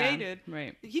he created. Yeah,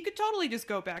 right. He could totally just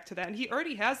go back to that, and he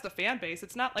already has the fan base.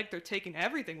 It's not like they're taking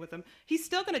everything with him. He's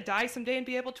still gonna die someday and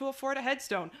be able to afford a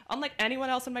headstone, unlike anyone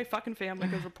else in my fucking family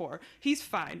because we're poor. He's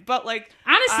fine, but like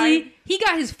Honestly, he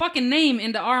got his fucking name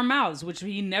into our mouths, which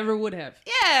he never would have.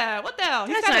 yeah, what the hell?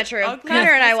 He's That's got not an true. ugly-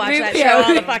 Connor and I watch that Yeah, show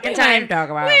all the we- fucking we time. talk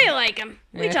about We him. like him.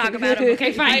 We talk about him.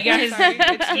 Okay, fine. You got his. Sorry,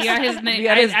 it's He got his name. He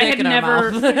got his I dick had in our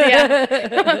never. mouth.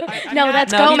 I'm No, not-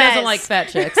 that's No, Gomez. he doesn't like fat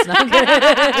chicks. No, I'm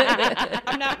kidding.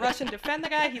 I'm not rushing to defend the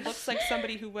guy. He looks like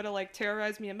somebody who would have like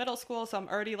terrorized me in middle school, so I'm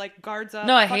already like guards up.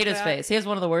 No, I Fuck hate his that. face. He has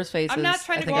one of the worst faces I'm not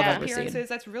trying I to think go I've off ever appearances. seen.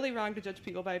 That's really wrong to judge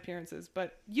people by appearances.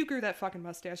 But you grew that fucking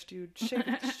mustache, dude. Shave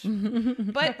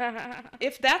it. But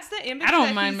if that's the image, I don't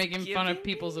that mind he's making fun of giving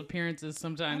people's me- appearances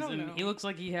sometimes, I don't and know. he looks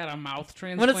like he had a mouth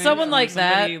transplant. someone from like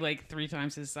that- somebody, like 3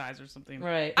 times his size or something.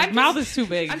 Right. His I'm mouth just- is too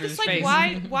big I'm for just his like,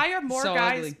 face. why are more So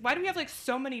guys? ugly. Why do we have like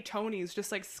so many Tonys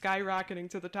just like skyrocketing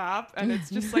to the top? And it's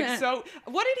just like so.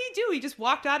 What did he do? He just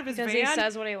walked out of his Because van. he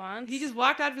says what he wants. He just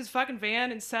walked out of his fucking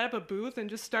van and set up a booth and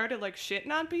just started like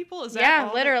shitting on people. Is that yeah,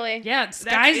 all? literally. Yeah, it?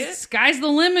 sky's the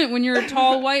limit when you're a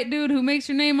tall white dude who makes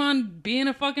your name on being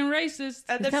a fucking racist.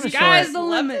 And then kinda people short. Sky's the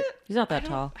loved limit. it? He's not that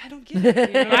tall. I don't get it.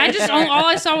 You know? I just all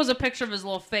I saw was a picture of his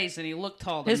little face, and he looked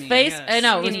tall. To His me. face, Yeah, I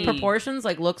know, his skinny. proportions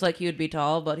like looks like he would be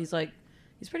tall, but he's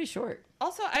pretty short.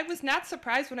 Also, I was not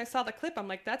surprised when I saw the clip. I'm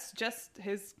like, that's just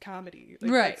his comedy.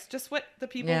 Like, Right. That's just what the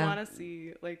people Yeah. want to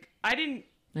see. Like, I didn't.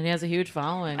 And he has a huge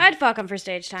following. I'd fuck him for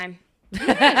stage time.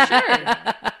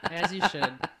 As you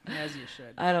should. As you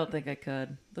should. I don't think I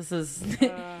could. This is this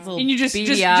little And you just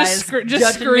beady eyes just judging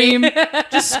scream, me.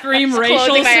 just scream racial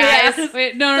closing my slurs. eyes.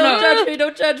 Wait, no, Don't no, judge me!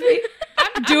 Don't judge me!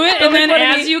 no. Do it, Don't and then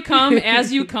make fun of me.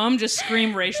 as you come, just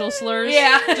scream racial slurs.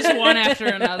 Yeah. just one after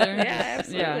another. Yeah,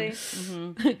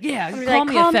 absolutely. Yeah, I'd be call like,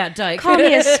 me a fat dyke. Call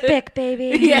me a spick,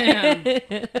 baby. Yeah.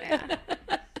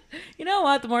 You know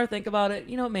what? The more I think about it,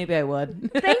 maybe I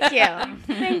would. Thank you.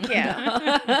 Thank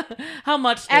you. How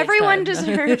much? stage Everyone time?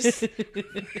 deserves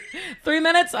 3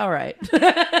 minutes. All right.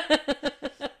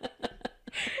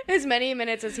 as many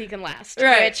minutes as he can last,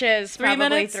 Right. which is 3 probably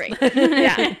minutes? 3.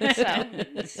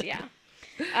 Yeah. So, yeah.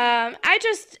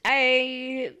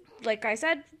 I like I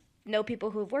said, know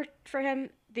people who've worked for him.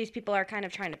 These people are kind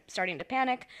of starting to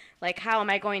panic. Like, how am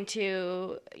I going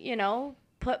to,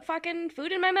 put fucking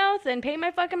food in my mouth and pay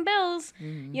my fucking bills?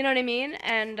 Mm-hmm. You know what I mean?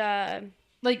 And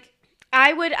Like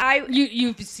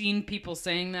you've seen people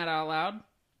saying that out loud,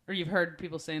 or you've heard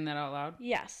people saying that out loud.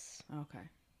 yes. Okay.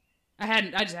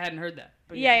 I just hadn't heard that.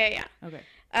 But Yeah. Okay.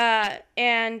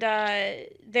 And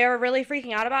they're really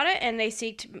freaking out about it, and they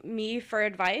seeked me for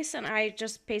advice, and I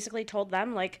just basically told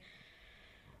them, like,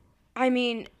 I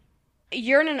mean,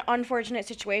 you're in an unfortunate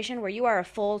situation where you are a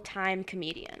full-time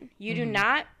comedian. You do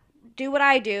not do what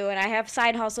I do, and I have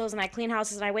side hustles, and I clean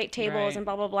houses, and I wait tables, Right. and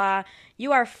blah, blah, blah.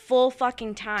 You are full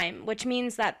fucking time, which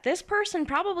means that this person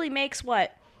probably makes,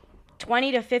 what,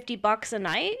 20 to 50 bucks a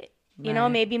night? You know,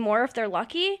 Right. maybe more if they're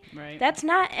lucky. Right. That's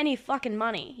not any fucking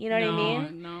money. You know what I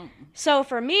mean? No. So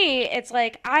for me, it's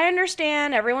like, I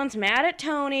understand everyone's mad at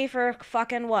Tony for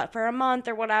fucking for a month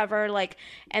or whatever. Like,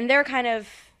 and they're kind of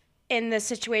in this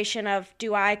situation of,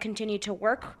 do I continue to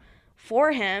work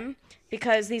for him?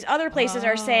 Because these other places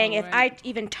are saying if right. I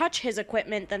even touch his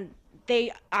equipment, then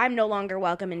I'm no longer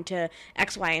welcome into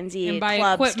X, Y, and Z And by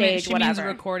club, equipment, stage, she whatever. means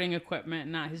recording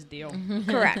equipment, not his deal.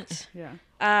 Correct. Yeah.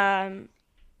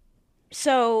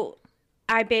 So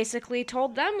I basically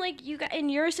told them, like, in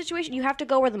your situation, you have to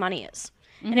go where the money is.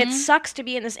 And it sucks to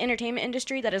be in this entertainment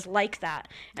industry that is like that.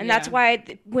 And that's why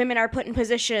women are put in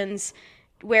positions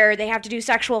where they have to do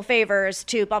sexual favors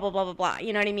to blah, blah, blah, blah, blah.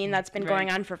 You know what I mean? That's been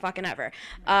going on for fucking ever.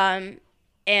 And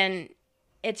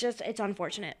it's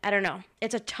unfortunate. I don't know.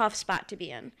 It's a tough spot to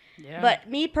be in. Yeah. But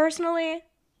me personally,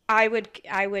 I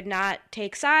would not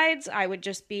take sides. I would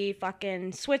just be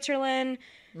fucking Switzerland.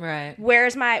 Right.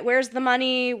 Where's the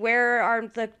money? Where are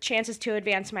the chances to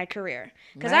advance my career?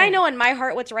 Because I know in my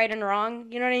heart what's right and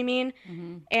wrong. You know what I mean?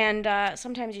 Mm-hmm. And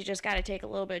sometimes you just got to take a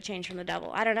little bit of change from the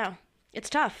devil. I don't know. It's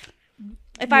tough.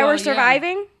 If I were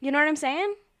surviving, you know what I'm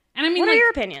saying? And I mean, what are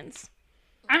your opinions?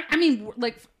 I mean,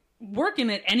 like,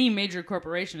 working at any major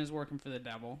corporation is working for the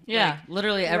devil. Yeah, like,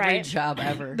 literally every job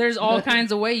ever. There's all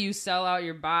kinds of way you sell out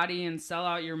your body and sell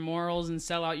out your morals and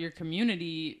sell out your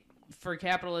community for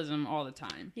capitalism all the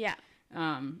time. Yeah.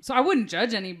 So I wouldn't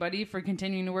judge anybody for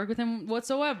continuing to work with him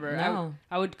whatsoever. No.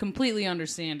 I would completely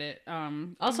understand it.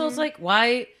 Also, it's like,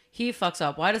 why he fucks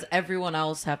up? Why does everyone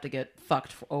else have to get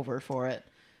fucked over for it?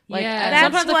 Like,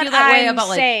 sometimes I feel that way about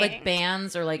like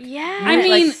bands or like, I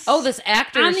mean, like, oh, this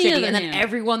actor is shitty, and then hand,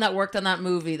 everyone that worked on that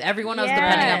movie, everyone that was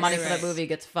depending on money for that movie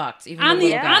gets fucked. Even on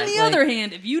the other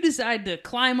hand, if you decide to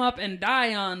climb up and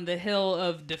die on the hill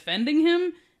of defending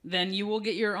him, then you will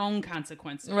get your own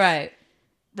consequences. Right.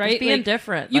 Right. Just being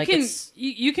different.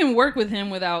 You can work with him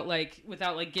without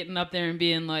getting up there and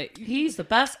being like, he's the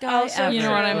best guy ever. You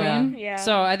know what I mean? Yeah.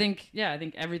 So I think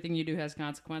everything you do has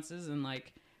consequences, and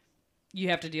like, you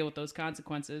have to deal with those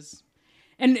consequences.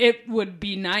 And it would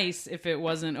be nice if it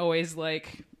wasn't always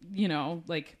like, you know,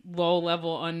 like low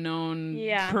level unknown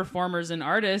performers and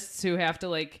artists who have to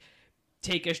like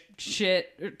take a shit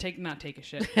or not take a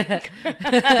shit.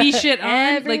 Be shit on.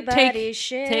 Everybody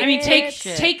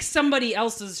take somebody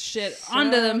else's shit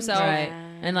onto themselves. Right.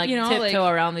 And like, you know, tiptoe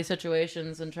around these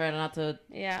situations and try not to.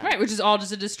 Yeah. Right, which is all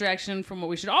just a distraction from what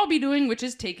we should all be doing, which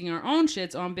is taking our own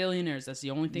shits on billionaires. That's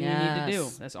the only thing we need to do.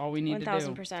 That's all we need to do.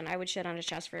 1,000%. I would shit on his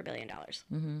chest for $1 billion.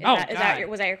 Mm-hmm.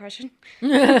 Was that your question?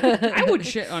 I would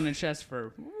shit on a chest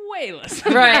for way less.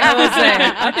 Right, I would say.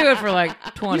 I'd do it for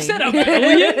like 20. You said $1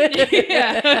 billion?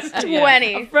 Yeah.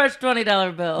 20. A fresh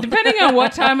 $20 bill. Depending on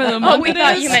what time of the month. Oh, we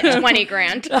thought you meant 20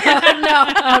 grand. No.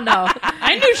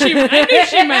 I knew she meant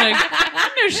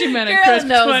a Girl crisp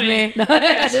knows 20. me. No,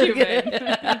 Yeah, she did.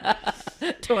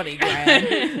 20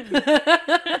 grand.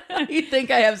 You think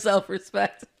I have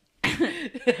self-respect?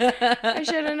 I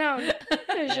should have known.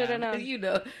 You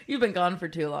know, you've been gone for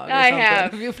too long. I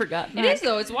have. Have you forgotten? It is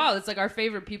though. It's wild. It's like our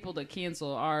favorite people to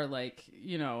cancel are like,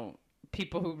 you know,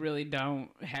 people who really don't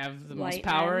have the most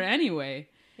power anyway.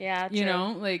 Yeah, true. You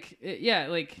know, like, I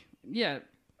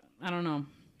don't know.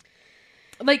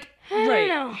 Like, I don't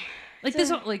know. Like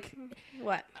this, like,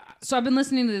 what? So I've been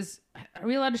listening to this. Are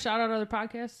we allowed to shout out other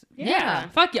podcasts? Yeah.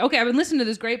 Fuck yeah. Okay, I've been listening to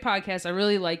this great podcast. I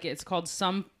really like it. It's called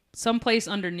Someplace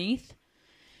Underneath.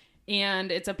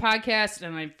 And it's a podcast,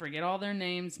 and I forget all their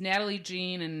names. Natalie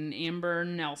Jean and Amber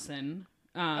Nelson.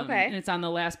 Okay. And it's on the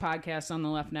Last Podcast on the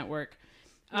Left Network.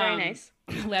 Very nice.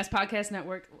 Last Podcast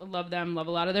Network. Love them. Love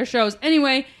a lot of their shows.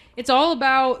 Anyway, it's all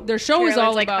about, their show is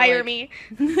all like, about. Hire me.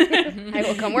 I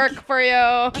will come work for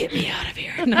you. Get me out of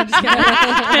here. No, I'm just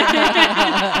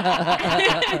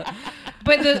kidding.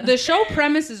 But the show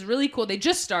premise is really cool. They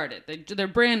just started. They're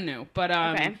brand new. But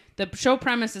the show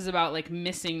premise is about like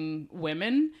missing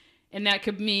women. And that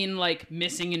could mean like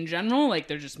missing in general, like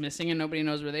they're just missing and nobody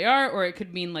knows where they are, or it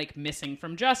could mean like missing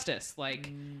from justice,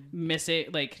 like missing,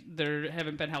 like they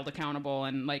haven't been held accountable,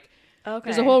 and like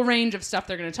there's a whole range of stuff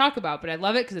they're going to talk about. But I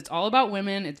love it because it's all about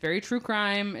women. It's very true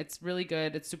crime. It's really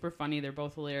good. It's super funny. They're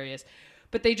both hilarious.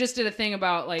 But they just did a thing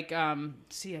about like,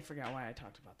 see, I forgot why I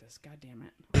talked about this. God damn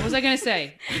it. What was I going to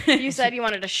say? You said you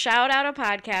wanted to shout out a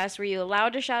podcast. Were you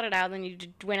allowed to shout it out? Then you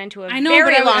went into a very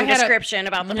very long description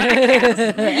about the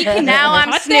podcast. Now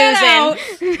I'm snoozing.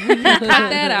 Cut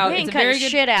that out. You ain't It's a very cutting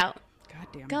good shit out. God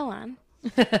damn it. Go on.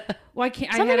 Well, I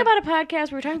can't. Something about a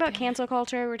podcast. We were talking about cancel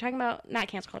culture. We were talking about, not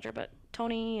cancel culture, but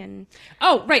Tony and...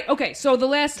 Oh, right. Okay. So the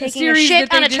last taking series your shit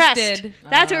that they on a just chest. did.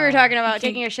 That's what we were talking about.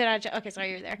 Taking your shit on a chest. Okay, sorry,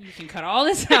 you were there. You can cut all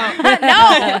this out.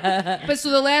 No! But so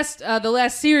the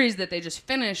last series that they just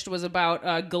finished was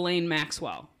about Ghislaine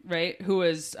Maxwell, right? Who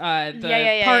was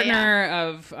the partner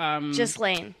of...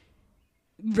 Ghislaine.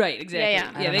 Right,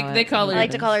 exactly. Yeah. They call her... I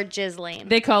like to call her Ghislaine.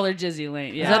 They call her Jizzy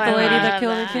Lane. Yeah. Is that the lady that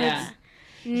killed her that. kids? Yeah.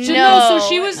 No. So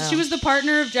she was the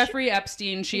partner of Jeffrey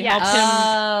Epstein. She helped him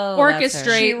Oh,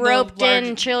 orchestrate. She the roped in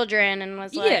large- children and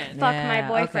was like, Yeah. fuck Yeah, my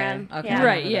boyfriend. okay, Yeah.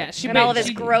 Right, yeah. She And all of made- his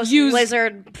she gross used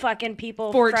lizard fucking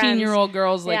people 14-year-old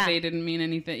girls like Yeah. they didn't mean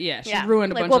anything. Yeah, she Yeah.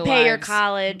 ruined a like, bunch we'll of pay your lives.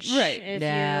 college Right. if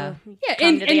Yeah. you Yeah,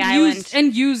 come to the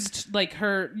island. used like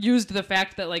used the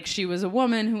fact that like she was a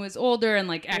woman who was older and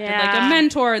like acted like Yeah. a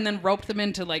mentor and then roped them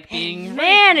into like being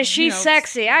Man, is she you know,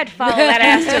 sexy. I'd follow that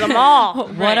ass to the mall.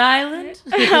 What island?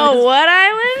 Oh, what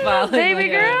island? Falling Baby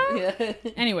like girl? Yeah.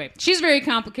 Anyway, she's very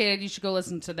complicated. You should go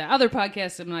listen to that other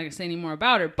podcast. I'm not gonna say any more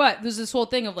about her. But there's this whole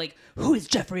thing of like, who is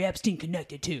Jeffrey Epstein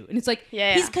connected to? And it's like,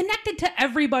 Yeah, he's yeah. connected to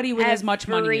everybody with as much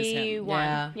money as him. Everyone.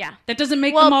 Yeah. Yeah. That doesn't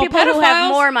make Well, them all people pedophiles. who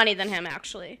have more money than him,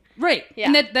 actually. Right. Yeah.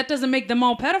 And that doesn't make them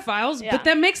all pedophiles, Yeah. but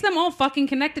that makes them all fucking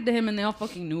connected to him and they all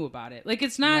fucking knew about it. Like,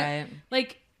 it's not, Right.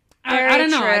 like, Very I don't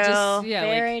know. True. I just, yeah,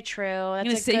 Very like, true. gonna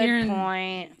That's a sit here good and-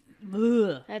 point.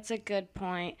 ugh. That's a good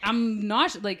point. I'm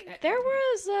not, like, There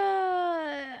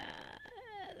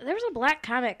was a black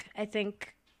comic, I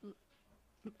think,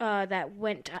 that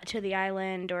went to the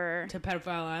island or to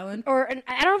Pedophile Island. and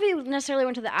I don't know if he necessarily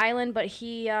went to the island, but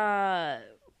he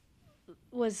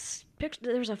was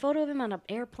there was a photo of him on an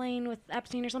airplane with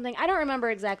Epstein or something. I don't remember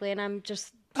exactly, and I'm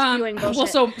just spewing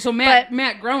bullshit. Well, so Matt But-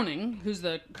 Matt Groening, who's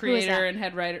the creator that? and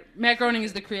head writer. Matt Groening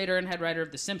is the creator and head writer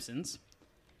of The Simpsons.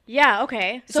 Yeah,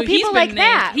 okay. So he's people been like named-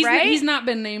 that, he's right? He's not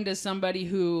been named as somebody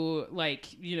who, like,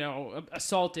 you know,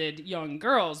 assaulted young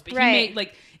girls, but Right. he made,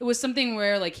 like, it was something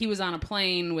where, like, he was on a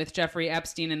plane with Jeffrey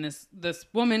Epstein, and this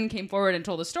woman came forward and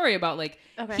told a story about, like,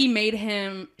 Okay. he made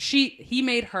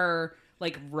her,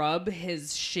 like, rub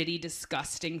his shitty,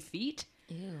 disgusting feet.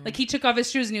 Like, he took off his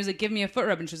shoes and he was like, give me a foot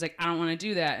rub. And she was like, I don't want to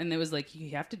do that. And it was like, you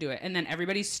have to do it. And then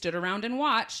everybody stood around and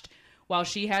watched while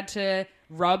she had to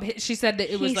rub she said that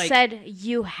it was He like said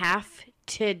you have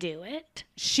to do it.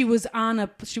 she was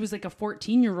like a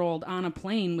 14-year-old on a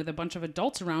plane with a bunch of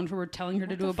adults around who were telling her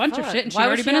to do a bunch of Fuck. shit, and she'd Why was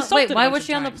already she been on- assaulted. Wait, why was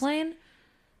she on the plane?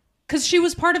 Because she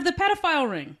was part of the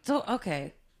pedophile ring. So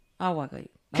okay, I'll walk with you.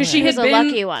 Because she She had was a been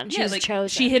lucky one. She was like, chosen.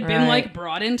 She had been Right. like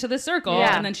brought into the circle,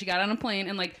 Yeah. and then she got on a plane,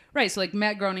 and like so like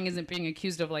Matt Groening isn't being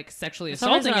accused of like sexually For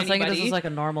some reason, assaulting I was thinking anybody. this is like a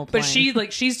normal plane.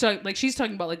 But she's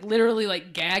talking about like literally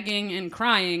like gagging and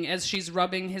crying as she's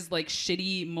rubbing his like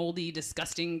shitty, moldy,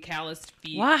 disgusting, calloused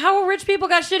feet. Wow, how rich people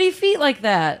got shitty feet like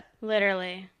that?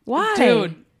 Literally. Why,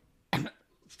 Dude,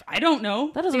 I don't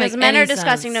know. That doesn't Because make men any are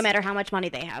disgusting sense. no matter how much money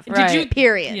they have. Right. Did you?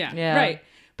 Period. Yeah, Yeah. right.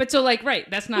 But so like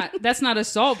that's not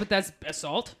assault, but that's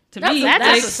assault to me. that's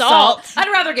Like, assault. I'd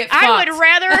rather get. I fucked. would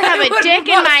rather have I a would dick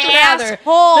in my much rather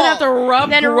asshole than have to rub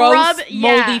than gross, rub-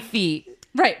 yeah. moldy feet.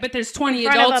 Right, but there's 20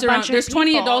 front of a adults around. bunch of There's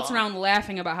 20 people. adults around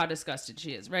laughing about how disgusted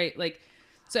she is. Right, like.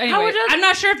 So How anyway, would you- I'm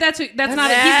not sure if that's not.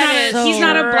 That is He's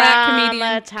not a black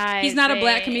comedian. traumatizing. He's not a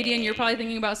black comedian. You're probably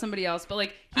thinking about somebody else, but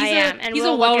like I am, and he's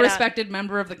we'll a look it up. well-respected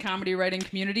member of the comedy writing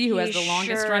community who has He the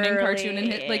longest running cartoon in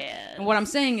hit. Like, surely and what I'm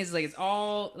saying is like it's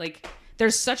all like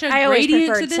there's such a I always gradient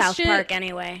to preferred this South shit. Park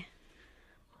anyway.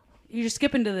 You're just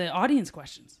skipping to the audience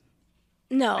questions.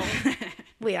 No,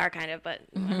 we are kind of, but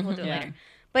we'll do it Yeah. later.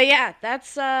 But yeah,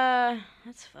 that's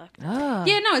fucked. Oh.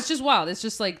 Yeah, no, it's just wild. It's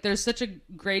just like there's such a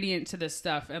gradient to this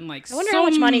stuff, and like I wonder so how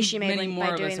much money she made, many like, more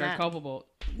by of us doing are that. culpable.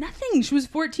 Nothing. She was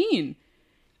 14.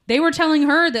 They were telling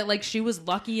her that like she was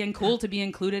lucky and cool to be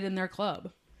included in their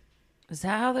club. Is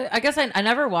that how they? I guess I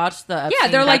never watched the. Yeah,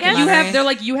 Epstein they're like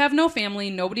documentary. you have no family.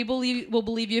 Nobody will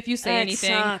believe you if you say That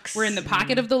anything. sucks. We're in the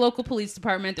pocket of the local police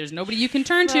department. There's nobody you can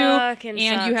turn to, Fucking and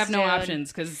you sucks, have no dude.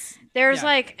 options because There's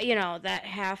like, you know, that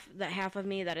half of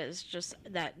me that is just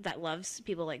that loves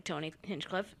people like Tony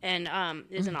Hinchcliffe and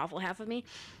is an awful half of me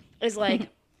is like,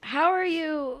 how are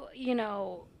you, you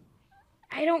know,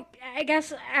 I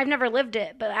guess I've never lived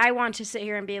it, but I want to sit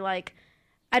here and be like,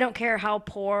 I don't care how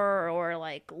poor or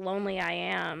like lonely I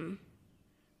am.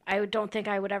 I don't think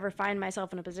I would ever find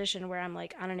myself in a position where I'm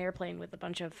like on an airplane with a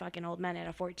bunch of fucking old men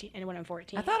when I'm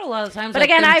 14. I thought a lot of times. But like,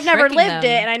 again, them I've never tricking lived them-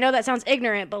 it, and I know that sounds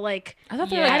ignorant, but like, I thought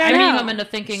they Yeah, were like I don't tricking know. them into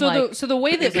thinking so like. the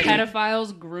way that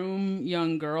pedophiles groom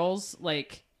young girls,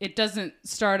 like it doesn't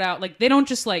start out like they don't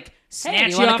just like snatch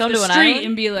you you wanna off come the to an street island?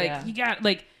 and be like, Yeah. you got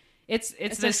like it's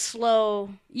it's a this slow.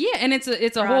 yeah, and it's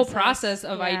a whole process. process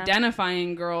of Yeah.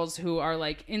 identifying girls who are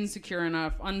like insecure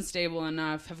enough, unstable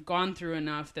enough, have gone through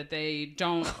enough that they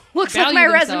don't Looks like value my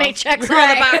themselves. resume checks all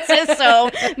the boxes, so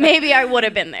maybe I would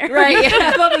have been there. Right, yeah, I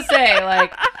was about to say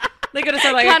like they could have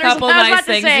said like Connor's, a couple I was nice about to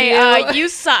things say, to you. you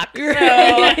suck. So you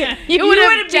You would have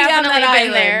wouldn't be on definitely that been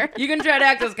island. there. You can try to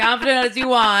act as confident as you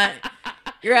want.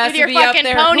 Your ass With your would be up fucking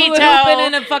there ponytail. hooping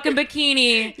in a fucking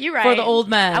bikini. You're right. For the old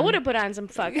man. I would have put on some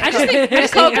fucking. I just think I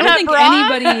coconut don't think bra.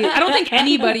 I don't think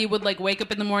anybody would like wake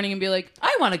up in the morning and be like,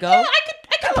 I want to go. I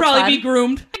could probably be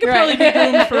groomed. I could probably be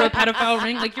groomed for a pedophile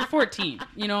ring. Like you're 14,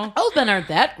 you know. Old men aren't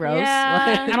that gross.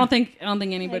 Yeah. I don't think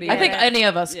anybody. I think Yeah. any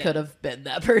of us Yeah. could have been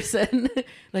that person.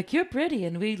 Like, you're pretty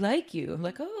and we like you. I'm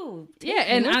like, oh, Yeah,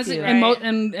 and look as you.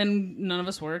 and none of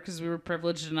us were because we were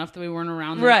privileged enough that we weren't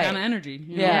around that Right. kind of energy.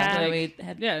 You know? yeah, Like, we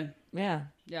had, yeah, yeah.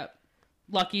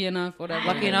 lucky enough, whatever.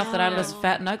 Lucky enough that I'm just know.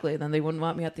 fat and ugly, then they wouldn't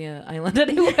want me at the island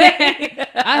anyway.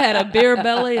 I had a beer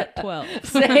belly at 12.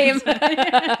 Same.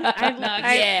 I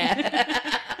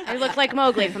look like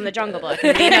Mowgli from the Jungle Book.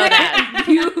 And you know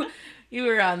that. you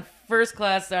were on first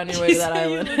class down your way to that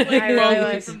island. I really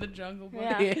Mowgli was. from the Jungle Book.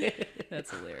 Yeah.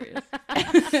 That's hilarious.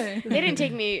 They didn't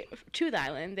take me to the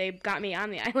island. They got me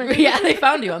on the island. Yeah, they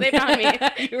found you on They the found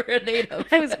me. You were a native.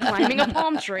 I was climbing a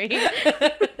palm tree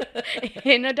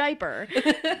in a diaper.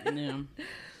 Yeah.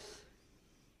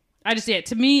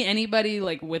 To me, anybody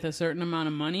like with a certain amount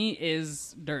of money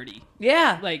is dirty.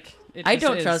 Yeah. Like it I just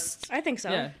don't is. trust. I think so.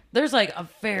 Yeah. There's like a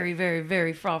very, very,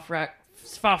 very small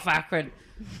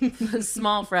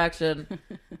fraction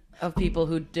of people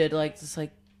who did like just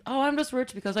like, oh, I'm just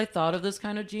rich because I thought of this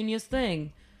kind of genius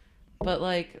thing. But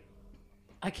like,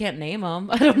 I can't name them.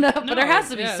 I don't know. But there has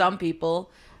to be yeah. some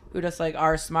people who just like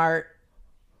are smart,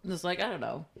 just like, I don't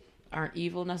know, aren't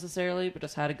evil necessarily, but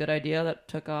just had a good idea that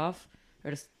took off. Or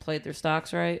just played their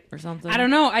stocks right or something. I don't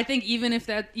know. I think even if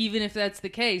that's the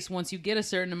case, once you get a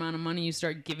certain amount of money, you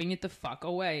start giving it the fuck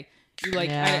away. You like,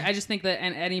 Yeah. I just think that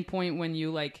at any point when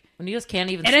you like, When you just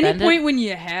can't even at spend any point it. when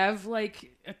you have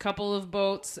like a couple of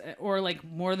boats or like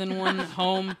more than one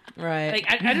home, Right. like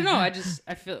I don't know. I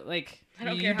feel like I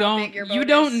don't you care how don't big your you boat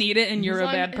don't is. need it and you're a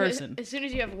bad person. As soon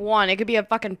as you have one, it could be a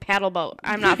fucking paddle boat.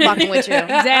 I'm not fucking with you.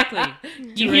 Exactly.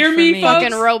 You rich hear for me, me. folks?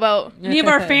 Fucking rowboat. Any of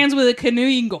our fans with a canoe,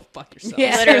 you can go fuck yourself.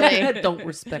 Yeah. Literally. Don't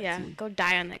respect Yeah, you. go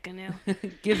die on that canoe.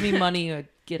 Give me money or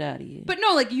get out of here. But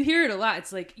no, like you hear it a lot.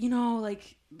 It's like, you know,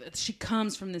 like she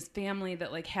comes from this family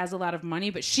that like has a lot of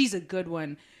money, but she's a good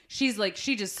one. She's like,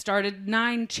 she just started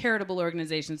 9 charitable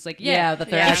organizations. Like, Yeah, that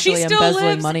they're if she actually still embezzling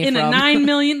lives money in from. a $9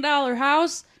 million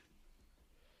house,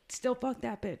 still fuck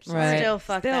that bitch. Right. Still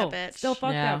fuck that bitch. Still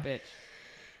fuck Yeah. that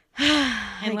bitch.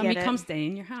 And let me get it. come stay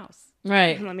in your house.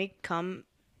 Right. Let me come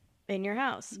in your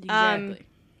house. Exactly.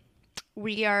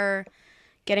 We are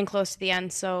getting close to the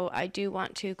end, so I do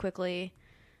want to quickly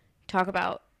talk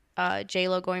about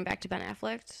J-Lo going back to Ben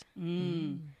Affleck.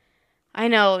 I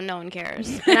know no one cares,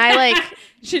 and I like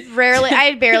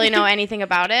I barely know anything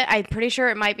about it. I'm pretty sure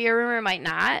it might be a rumor, it might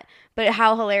not, but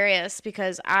how hilarious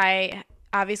because I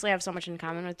obviously have so much in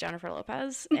common with Jennifer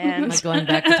Lopez, and Like going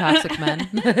back to Toxic Men.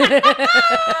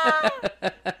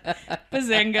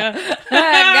 Bazinga.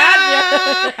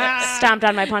 Gotcha. stomped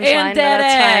on my punchline. And But dead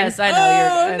that's ass. fine. I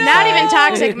know you're Not even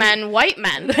toxic men, white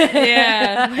men.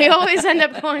 Yeah. We always end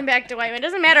up going back to white men. It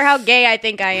doesn't matter how gay I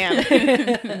think I am.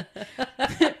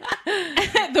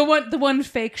 the one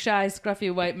fake, shy,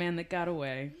 scruffy white man that got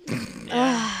away.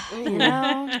 You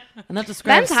know? And that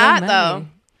describes Ben's hot so though.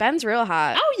 many. Ben's real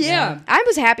hot. Oh yeah. I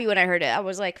was happy when I heard it. I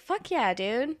was like, "Fuck yeah,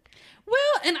 dude!" Well,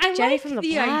 and I Jenny like from the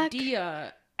the Block.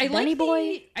 idea. I Bunny like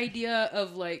Boy. the idea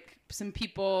of like some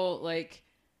people like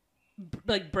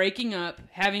breaking up,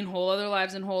 having whole other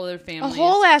lives and whole other A families.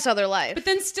 whole ass other life. but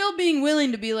then still being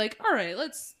willing to be like, all right,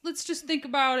 let's just think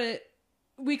about it.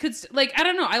 We could like, I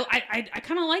don't know. I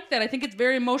kind of like that. I think it's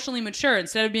very emotionally mature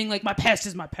instead of being like, my past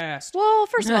is my past. Well,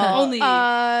 first of all, Only-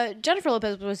 Jennifer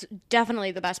Lopez was definitely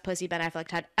the best pussy Ben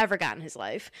Affleck had ever got in his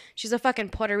life. She's a fucking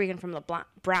Puerto Rican from the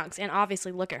Bronx, and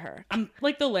obviously, look at her. I'm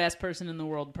like the last person in the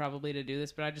world probably to do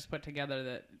this, but I just put together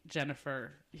that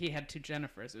Jennifer, he had 2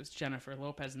 Jennifers. It was Jennifer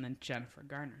Lopez and then Jennifer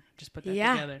Garner. Just put that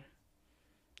Yeah. together.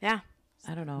 Yeah,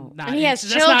 I don't know. Not and he has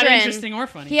that's not children. interesting or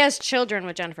funny. He has children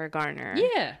with Jennifer Garner.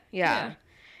 Yeah.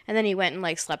 And then he went and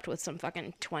like slept with some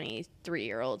fucking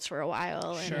 23-year-olds for a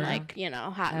while, Sure. and like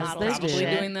hot As models. they and do. Probably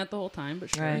shit. doing that the whole time,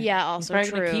 but sure. Right. Yeah, also He's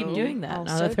true. probably gonna keep doing that now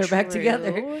Also that they're back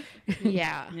together. true.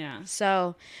 Yeah. Yeah.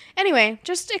 So, anyway,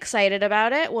 just excited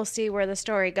about it. We'll see where the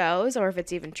story goes, or if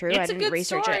it's even true. I It's a didn't good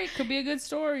research story. it. Could be a good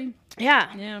story. Yeah.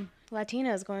 Yeah.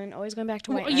 Latina is always going back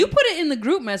to white. Well, men. you put it in the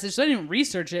group message, so I didn't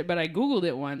research it, but I Googled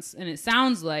it once, and it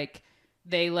sounds like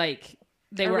they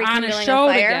Are were we on a kindling a show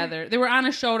fire? together. They were on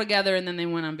a show together, and then they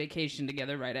went on vacation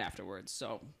together right afterwards.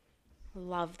 So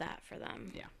Love that for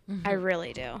them. Yeah. I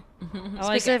really do. I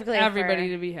like Specifically everybody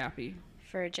for- to be happy.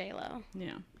 For J-Lo.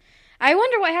 Yeah. I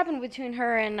wonder what happened between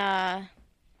her and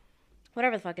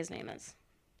whatever the fuck his name is.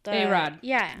 A-Rod.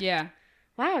 Yeah. Yeah.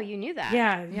 Wow, you knew that.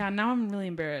 Yeah. Now I'm really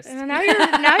embarrassed. And now you're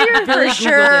for Really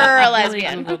sure Googled it. a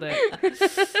lesbian. Really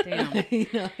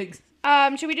Googled it.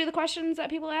 Damn. Should we do the questions that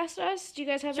people asked us? Do you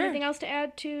guys have Sure. anything else to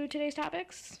add to today's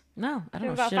topics? No, I We don't have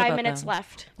know about shit 5 about minutes them.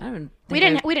 left. I don't. We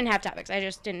think didn't have topics. I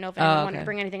just didn't know if Oh, anyone wanted to okay.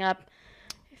 bring anything up.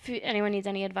 If anyone needs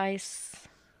any advice,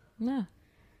 No.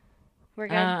 we're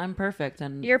good. I'm perfect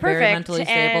and You're very perfect, mentally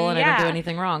stable, and I and don't do yeah.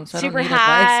 anything wrong, so I Super don't need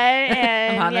hot advice.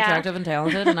 and I'm hot and yeah. attractive and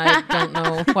talented, and I don't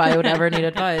know why I would ever need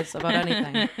advice about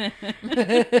anything.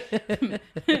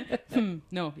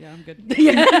 No, yeah, I'm good.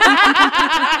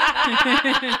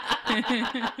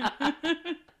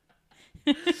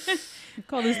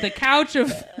 Call this the couch of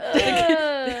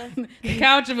the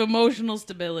couch of emotional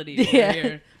stability. over Yeah.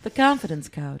 here. The confidence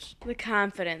couch The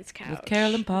confidence couch. with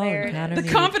Carolyn Paul There and it Connor The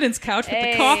Mead. confidence couch with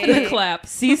Hey. the cough and the clap.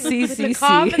 CCCC. The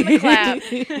cough and the clap.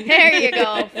 There you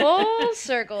go. Full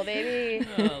circle, baby.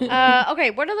 Okay,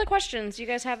 what are the questions? You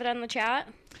guys have it on the chat?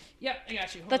 Yeah, I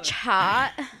got you. Hold The on.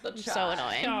 chat. So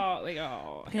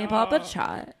annoying. Can you pull up the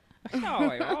chat?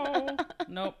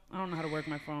 Nope, I don't know how to work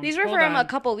my phone. These were Hold from on. a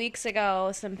couple weeks ago.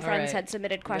 Some friends right. had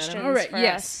submitted questions All right, for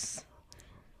yes. us.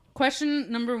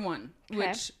 Question number 1, Okay.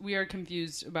 which we are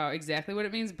confused about exactly what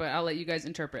it means, but I'll let you guys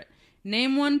interpret.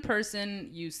 Name one person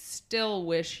you still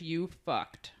wish you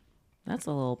fucked. That's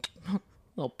a little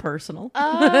personal.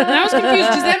 I was confused.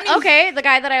 Does that mean Okay, the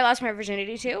guy that I lost my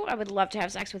virginity to, I would love to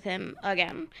have sex with him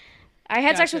again. I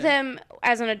had sex with Gotcha. him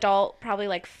as an adult probably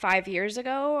like 5 years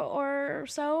ago or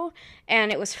so,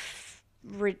 and it was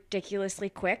ridiculously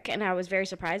quick, and I was very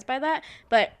surprised by that.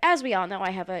 But as we all know,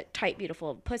 I have a tight,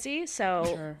 beautiful pussy, so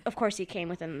Sure. of course he came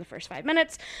within the first 5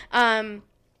 minutes.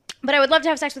 But I would love to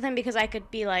have sex with him because I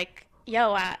could be like,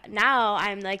 yo, now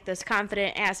I'm like this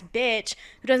confident ass bitch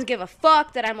who doesn't give a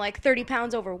fuck that I'm like 30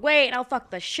 pounds overweight and I'll fuck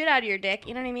the shit out of your dick.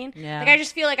 You know what I mean? Yeah. Like, I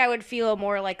just feel like I would feel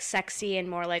more like sexy and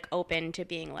more like open to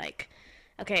being like,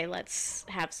 okay, let's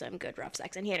have some good rough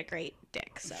sex. And he had a great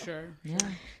dick. So Sure. Yeah.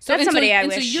 So That's somebody I and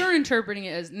wish. So you're interpreting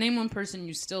it as name one person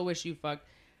you still wish you fucked.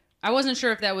 I wasn't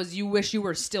sure if that was you wish you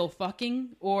were still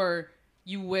fucking or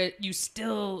you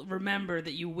still remember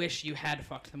that you wish you had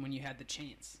fucked them when you had the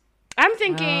chance. I'm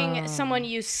thinking someone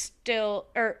you still,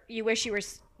 or you wish you were,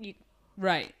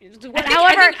 Right.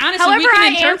 however, I think, honestly, however we can I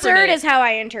interpret answered it. is how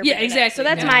I interpret Yeah, exactly. it. So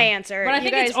that's Yeah. my answer. But I you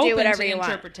think guys it's open do whatever to you want.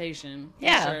 interpretation. for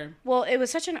Yeah. Sure. Well, it was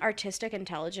such an artistic,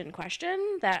 intelligent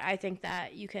question that I think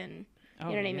that you can, you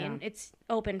know what I mean? It's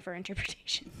open for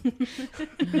interpretation. Do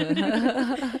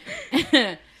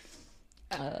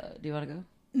you want to go?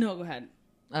 No, go ahead.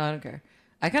 Oh, I don't care.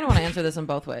 I kind of want to answer this in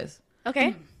both ways.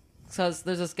 Okay. So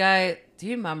there's this guy. Do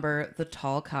you remember the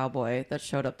tall cowboy that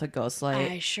showed up to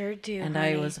Ghostlight? I sure do. and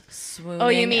honey. I was swooning. Oh,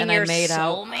 you mean and your I made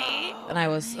soulmate? out,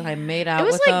 and I made out It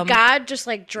was with like him. God just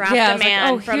like dropped Yeah, I a was man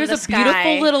like, oh, from here's the a sky.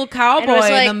 beautiful little cowboy And it was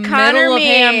like, in the Connor middle of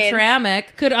Mead.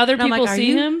 Hamtramck. Could other And I'm people like, are see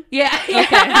you- him? Yeah.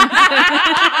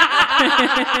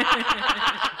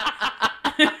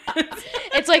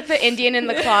 It's like the Indian in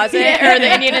the closet or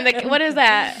the Indian in the what is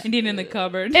that? Indian in the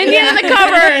cupboard. Indian in the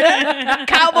cupboard,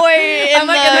 cowboy in I'm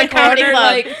like the in the comedy corner,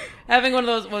 club. like having one of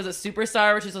those. What was it,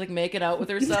 Superstar, where she's like making out with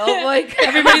herself? Like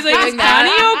Everybody's like, is doing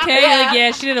that. Connie okay? Yeah. Like,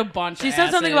 yeah, she did a bunch She of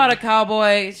said something about a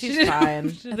cowboy. She's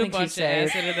fine. She I did a think bunch she's of safe.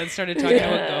 acid and then started talking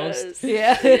to a ghost.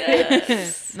 Yeah.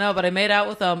 No, but I made out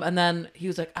with him, and then he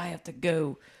was like, "I have to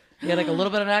go." He had like a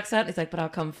little bit of an accent. He's like, "But I'll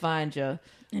come find you."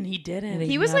 And he didn't. And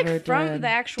He was never like from did. the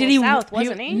actual Did he- South,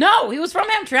 wasn't he? No, he was from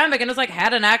Hamtramck and was like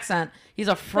had an accent. He's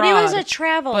a fraud. But he was a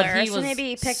traveler, But he so was maybe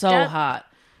he picked so up. hot.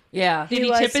 Yeah, Did He he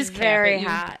was tip his cap very at you?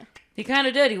 hot. he kind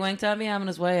of did. He winked at me on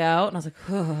his way out, and I was like,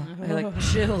 oh, I had like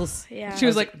chills. Yeah. She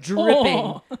was like dripping.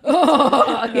 "Oh."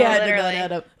 Oh, yeah, I did literally. not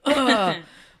add up. Oh.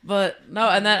 But no,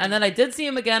 and then I did see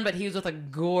him again, but he was with a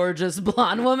gorgeous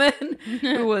blonde woman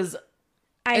who was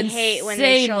I hate when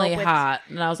they show up insanely with. hot,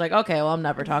 and I was like, okay, well, I'm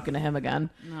never talking to him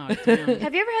again. No, damn.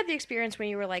 Have you ever had the experience when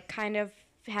you were like kind of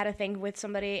had a thing with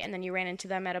somebody and then you ran into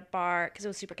them at a bar because it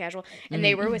was super casual and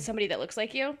they were with somebody that looks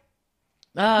like you?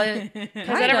 Has that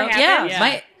ever happened? Yeah, Yeah.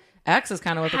 my ex is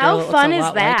kind of with a How girl that looks fun a is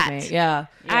lot that? like me. Yeah,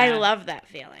 I Yeah. love that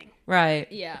feeling. right.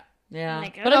 Yeah. Yeah,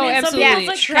 Like, but I oh, mean, some absolutely. people, it's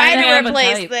like Try kinda to have a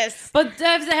replace type. this. But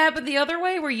does it happen the other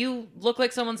way where you look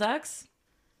like someone's ex?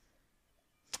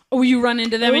 Oh, you run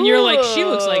into them and you're like, she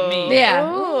looks like me. Yeah.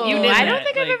 Ooh, You did I that, don't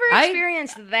think I've like- ever I-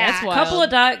 experienced that. That's A wild. couple of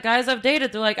guys I've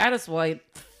dated, they're like, I just like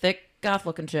thick goth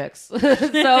looking chicks. so it's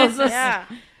just, Yeah.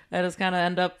 I just kind of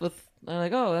end up with they're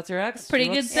like, oh, that's your ex. Pretty She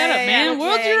good looks- setup, yeah, man. yeah,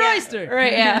 World's yeah, your yeah. oyster.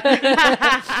 Right?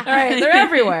 Yeah. All right, they're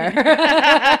everywhere.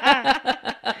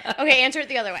 Okay, answer it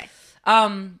the other way.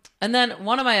 And then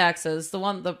one of my exes, the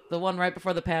one right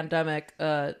before the pandemic,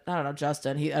 I don't know,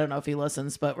 Justin, I don't know if he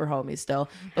listens, but we're homies still.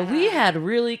 But we had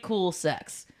really cool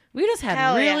sex. We just had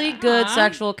Hell really yeah. good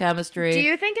sexual chemistry. Do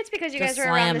you think it's because you Just guys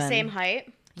were around the slamming. same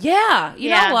height? Yeah, you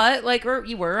Yeah. know what? Like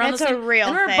you were around That's the a same, real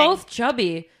and we were thing. both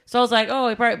chubby. So I was like,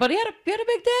 oh, but he had a big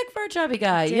dick for a chubby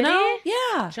guy. You Did know? he?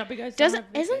 Yeah. Chubby guys. Isn't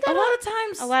A that lot of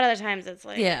times. a lot of the times it's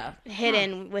like Yeah.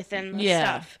 hidden within the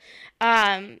Yeah. stuff.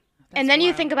 And then you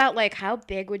wild. think about like how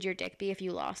big would your dick be if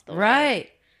you lost the weight? Right.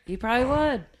 You probably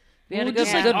would. We had a good,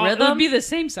 Yeah. good It would rhythm. be the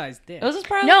same size dick. It was just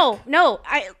probably No.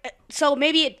 So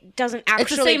maybe it doesn't the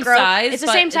actually same grow. size, It's the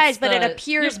but same it's size, but it the-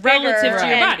 appears Yeah, relative bigger to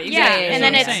your and- body. Yeah, Exactly, and that's then what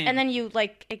I'm it's saying. and then you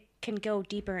like it can go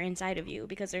deeper inside of you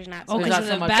because there's not. So Oh, much There's because not of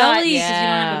so the much belly. gut. Because you don't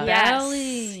have a Yes.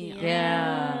 belly.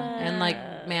 Yeah. And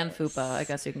like man fupa, I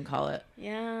guess you can call it.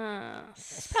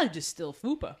 Yes. It's probably just still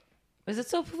fupa. Is it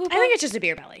still fupa? I think it's just a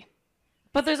beer belly.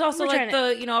 But there's also We're like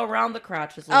trying the, around the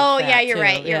crotch is a little Oh fat, yeah, you're too.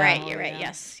 right. You're Yeah. right. You're Oh, right.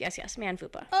 yeah. Yes. Man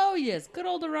fupa. Oh yes, good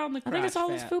old around the I crotch. think it's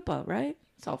all fat. fupa, right?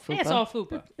 It's all fupa. Yeah, it's all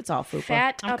fupa. It's all fupa.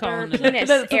 Fat I'm upper calling it. penis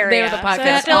That's the name area. of the So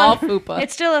podcast. it's still all fupa.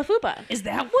 It's still a fupa. Is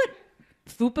that what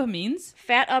fupa means?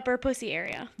 Fat upper pussy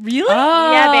area. Really?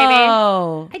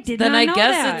 Oh, I did then not I know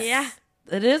guess that. it's Yeah.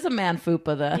 it is a man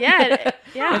fupa then. Yeah.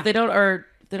 Yeah. If they don't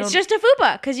they don't It's just a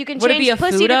fupa because you can Would it change be a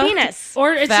pussy to fuda? penis.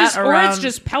 Or it's Fat just, or around- it's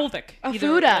just pelvic. A Either,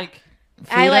 fuda. Like,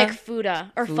 I fuda? like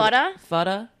fuda or fudda.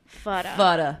 Fudda. Fudda.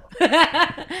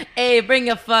 Fudda. Hey, bring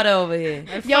a fudda over here.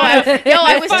 Yo,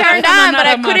 I was turned on, but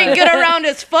I couldn't get around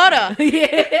his fudda.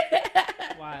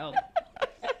 wild.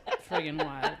 Friggin'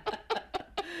 wild.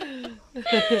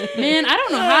 Man, I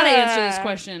don't know how to answer this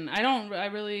question. I don't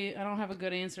have a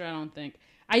good answer, I don't think.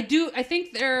 I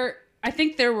think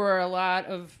there were a lot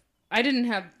of, I didn't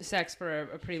have sex for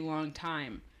a pretty long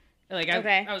time. Like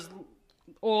Okay. I was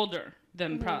older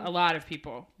than a lot of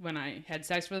people when I had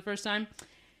sex for the first time.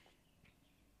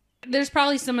 There's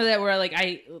probably some of that where like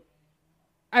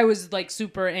I was like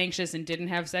super anxious and didn't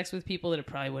have sex with people that it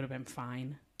probably would have been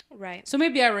fine. Right. So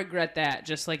maybe I regret that,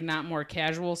 just like not more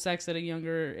casual sex at a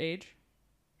younger age.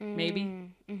 Maybe.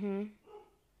 Mm-hmm.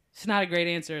 It's not a great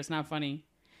answer. It's not funny.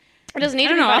 It doesn't need I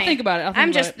to don't be know. funny. I'll think about it.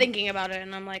 I'm just thinking about it,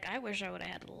 and I'm like, I wish I would have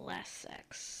had less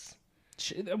sex.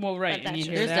 Well, right. But And you that's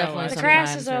hear There's that definitely a lot. The some grass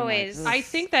times is where I'm always- like, I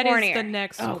think that is Hornier. the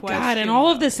next Oh question. God! And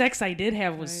all of though. the sex I did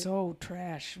have was Right. so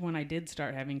trash when I did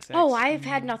start having sex. Oh, I've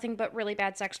had nothing but really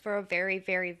bad sex for a very,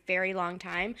 very, very long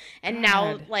time, and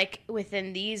now, God. like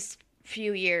within these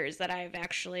few years that I've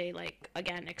actually like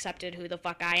again accepted who the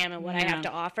fuck I am and what I Yeah. have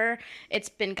to offer, it's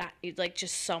been like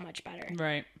just so much better.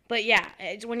 Right. But yeah,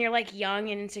 it's when you're like young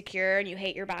and insecure and you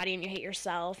hate your body and you hate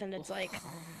yourself, and it's like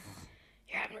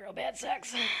you're having real bad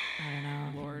sex. I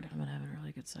don't know. Lord. I've been having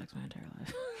really good sex my entire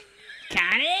life.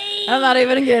 Connie. I'm not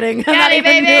even kidding. I'm not Connie,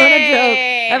 even baby! doing a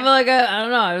joke. I feel like I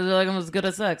don't know. I was like I'm as good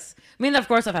at sex. I mean, of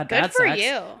course, I've had Good bad for sex,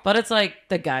 you. but it's like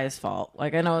the guy's fault.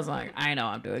 Like I know it's like I know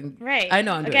I'm doing Right. I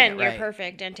know I'm doing Again, it you're right.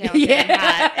 perfect and talented and Yeah.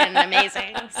 hot and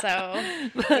amazing.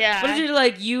 So yeah. But you're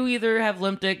like you either have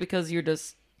limp dick because you're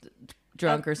just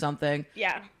drunk or something,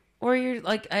 yeah. or you're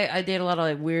like I date a lot of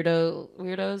like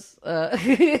weirdos,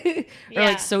 or Yeah.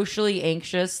 like socially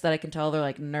anxious that I can tell they're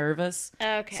like nervous.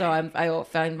 Okay. So I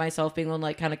find myself being one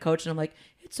like kind of coach, and I'm like,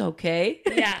 it's okay.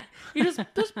 Yeah. You just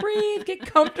breathe, get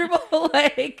comfortable,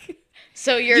 like.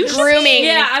 So you're grooming.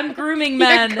 Yeah, I'm grooming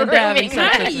men into having grooming sex men.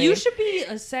 with Connie, you me. should be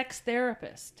a sex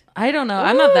therapist. I don't know.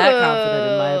 I'm not that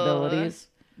confident in my Ooh. abilities.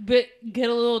 But get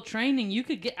a little training. You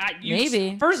could get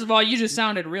Maybe. First of all, you just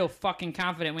sounded real fucking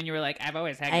confident when you were like, "I've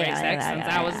always had great sex since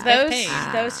I was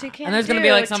 15." Those who can't. And there's gonna do,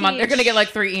 be like someone. They're gonna teach. get like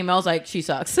 3 emails like she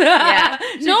sucks. Yeah.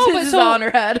 No, but this is so- all in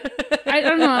her head. I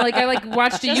don't know. Like I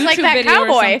watched a Just YouTube like that video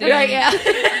cowboy. or something. Right? Yeah.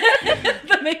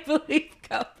 The make believe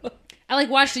couple. I like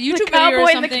watched a YouTube the video or cowboy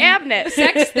in something. the cabinet.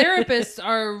 Sex therapists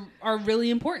are really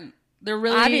important. They're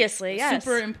really Obviously, yes.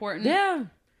 super important. Yeah.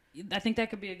 I think that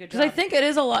could be a good job. Because I think it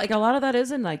is a lot. Like a lot of that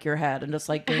is in like your head and just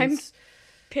like things.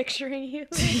 Picturing you.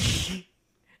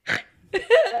 What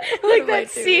Like am I that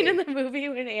scene doing? in the movie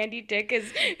when Andy Dick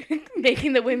is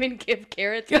making the women give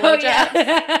carrots. Oh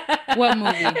blowjobs. what yeah.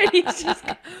 movie? And he's just,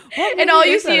 What and all movie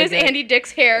you is that see is again? Andy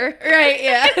Dick's hair. Right.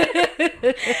 Yeah.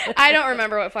 I don't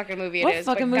remember what fucking movie it What is.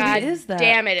 fucking but movie God is that?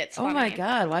 Damn it! It's Oh funny. my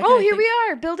god. Why Oh, can't I here think- we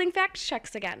are building fact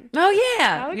checks again. Oh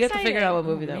yeah. How You have to figure out what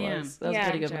exciting. movie that Man. was. That was Yeah. a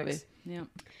pretty good movie. Yeah.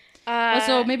 Uh,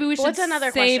 So maybe we should what's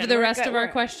another save question? the We're rest good- of our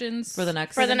we're- questions For the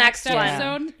next For the next one.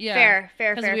 episode. Yeah. Fair,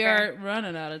 Because we fair. are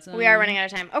running out of time. We are running out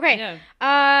of time. Okay.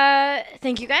 Yeah.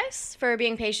 Thank you guys for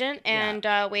being patient and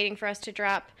waiting for us to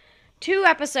drop 2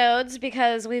 episodes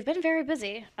because we've been very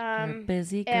busy.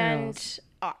 Busy girls.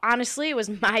 And honestly, it was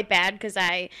my bad because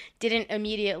I didn't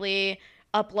immediately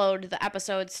upload the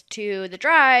episodes to the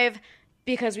drive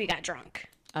because we got drunk.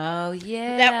 Oh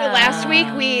yeah. That last week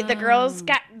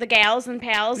the gals and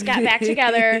pals got back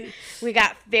together. We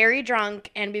got very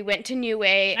drunk and we went to New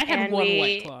Way. I had and one we,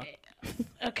 White Claw.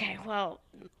 Okay, well,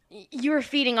 you were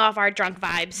feeding off our drunk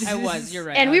vibes. I was. You're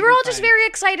right. And I we was were all fine. just very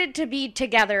excited to be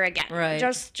together again. Right.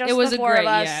 Just It was the a four great. of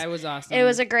us. Yeah, it was awesome. It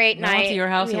was a great I went night. to your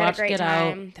house We and had a watched great Get Out.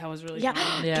 time. That was really Yeah.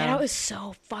 fun. Yeah. Get Out is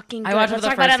so fucking good. I watched it Let's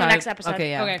for the talk about first it on the time. next episode. Okay,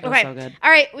 yeah. Okay. It was Okay. so good. All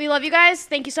right. We love you guys.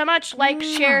 Thank you so much. Like,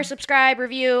 share, subscribe,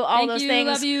 review, all Thank those you. things.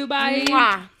 Love you. Bye.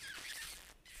 Mwah.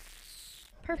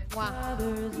 Perfect. Wow.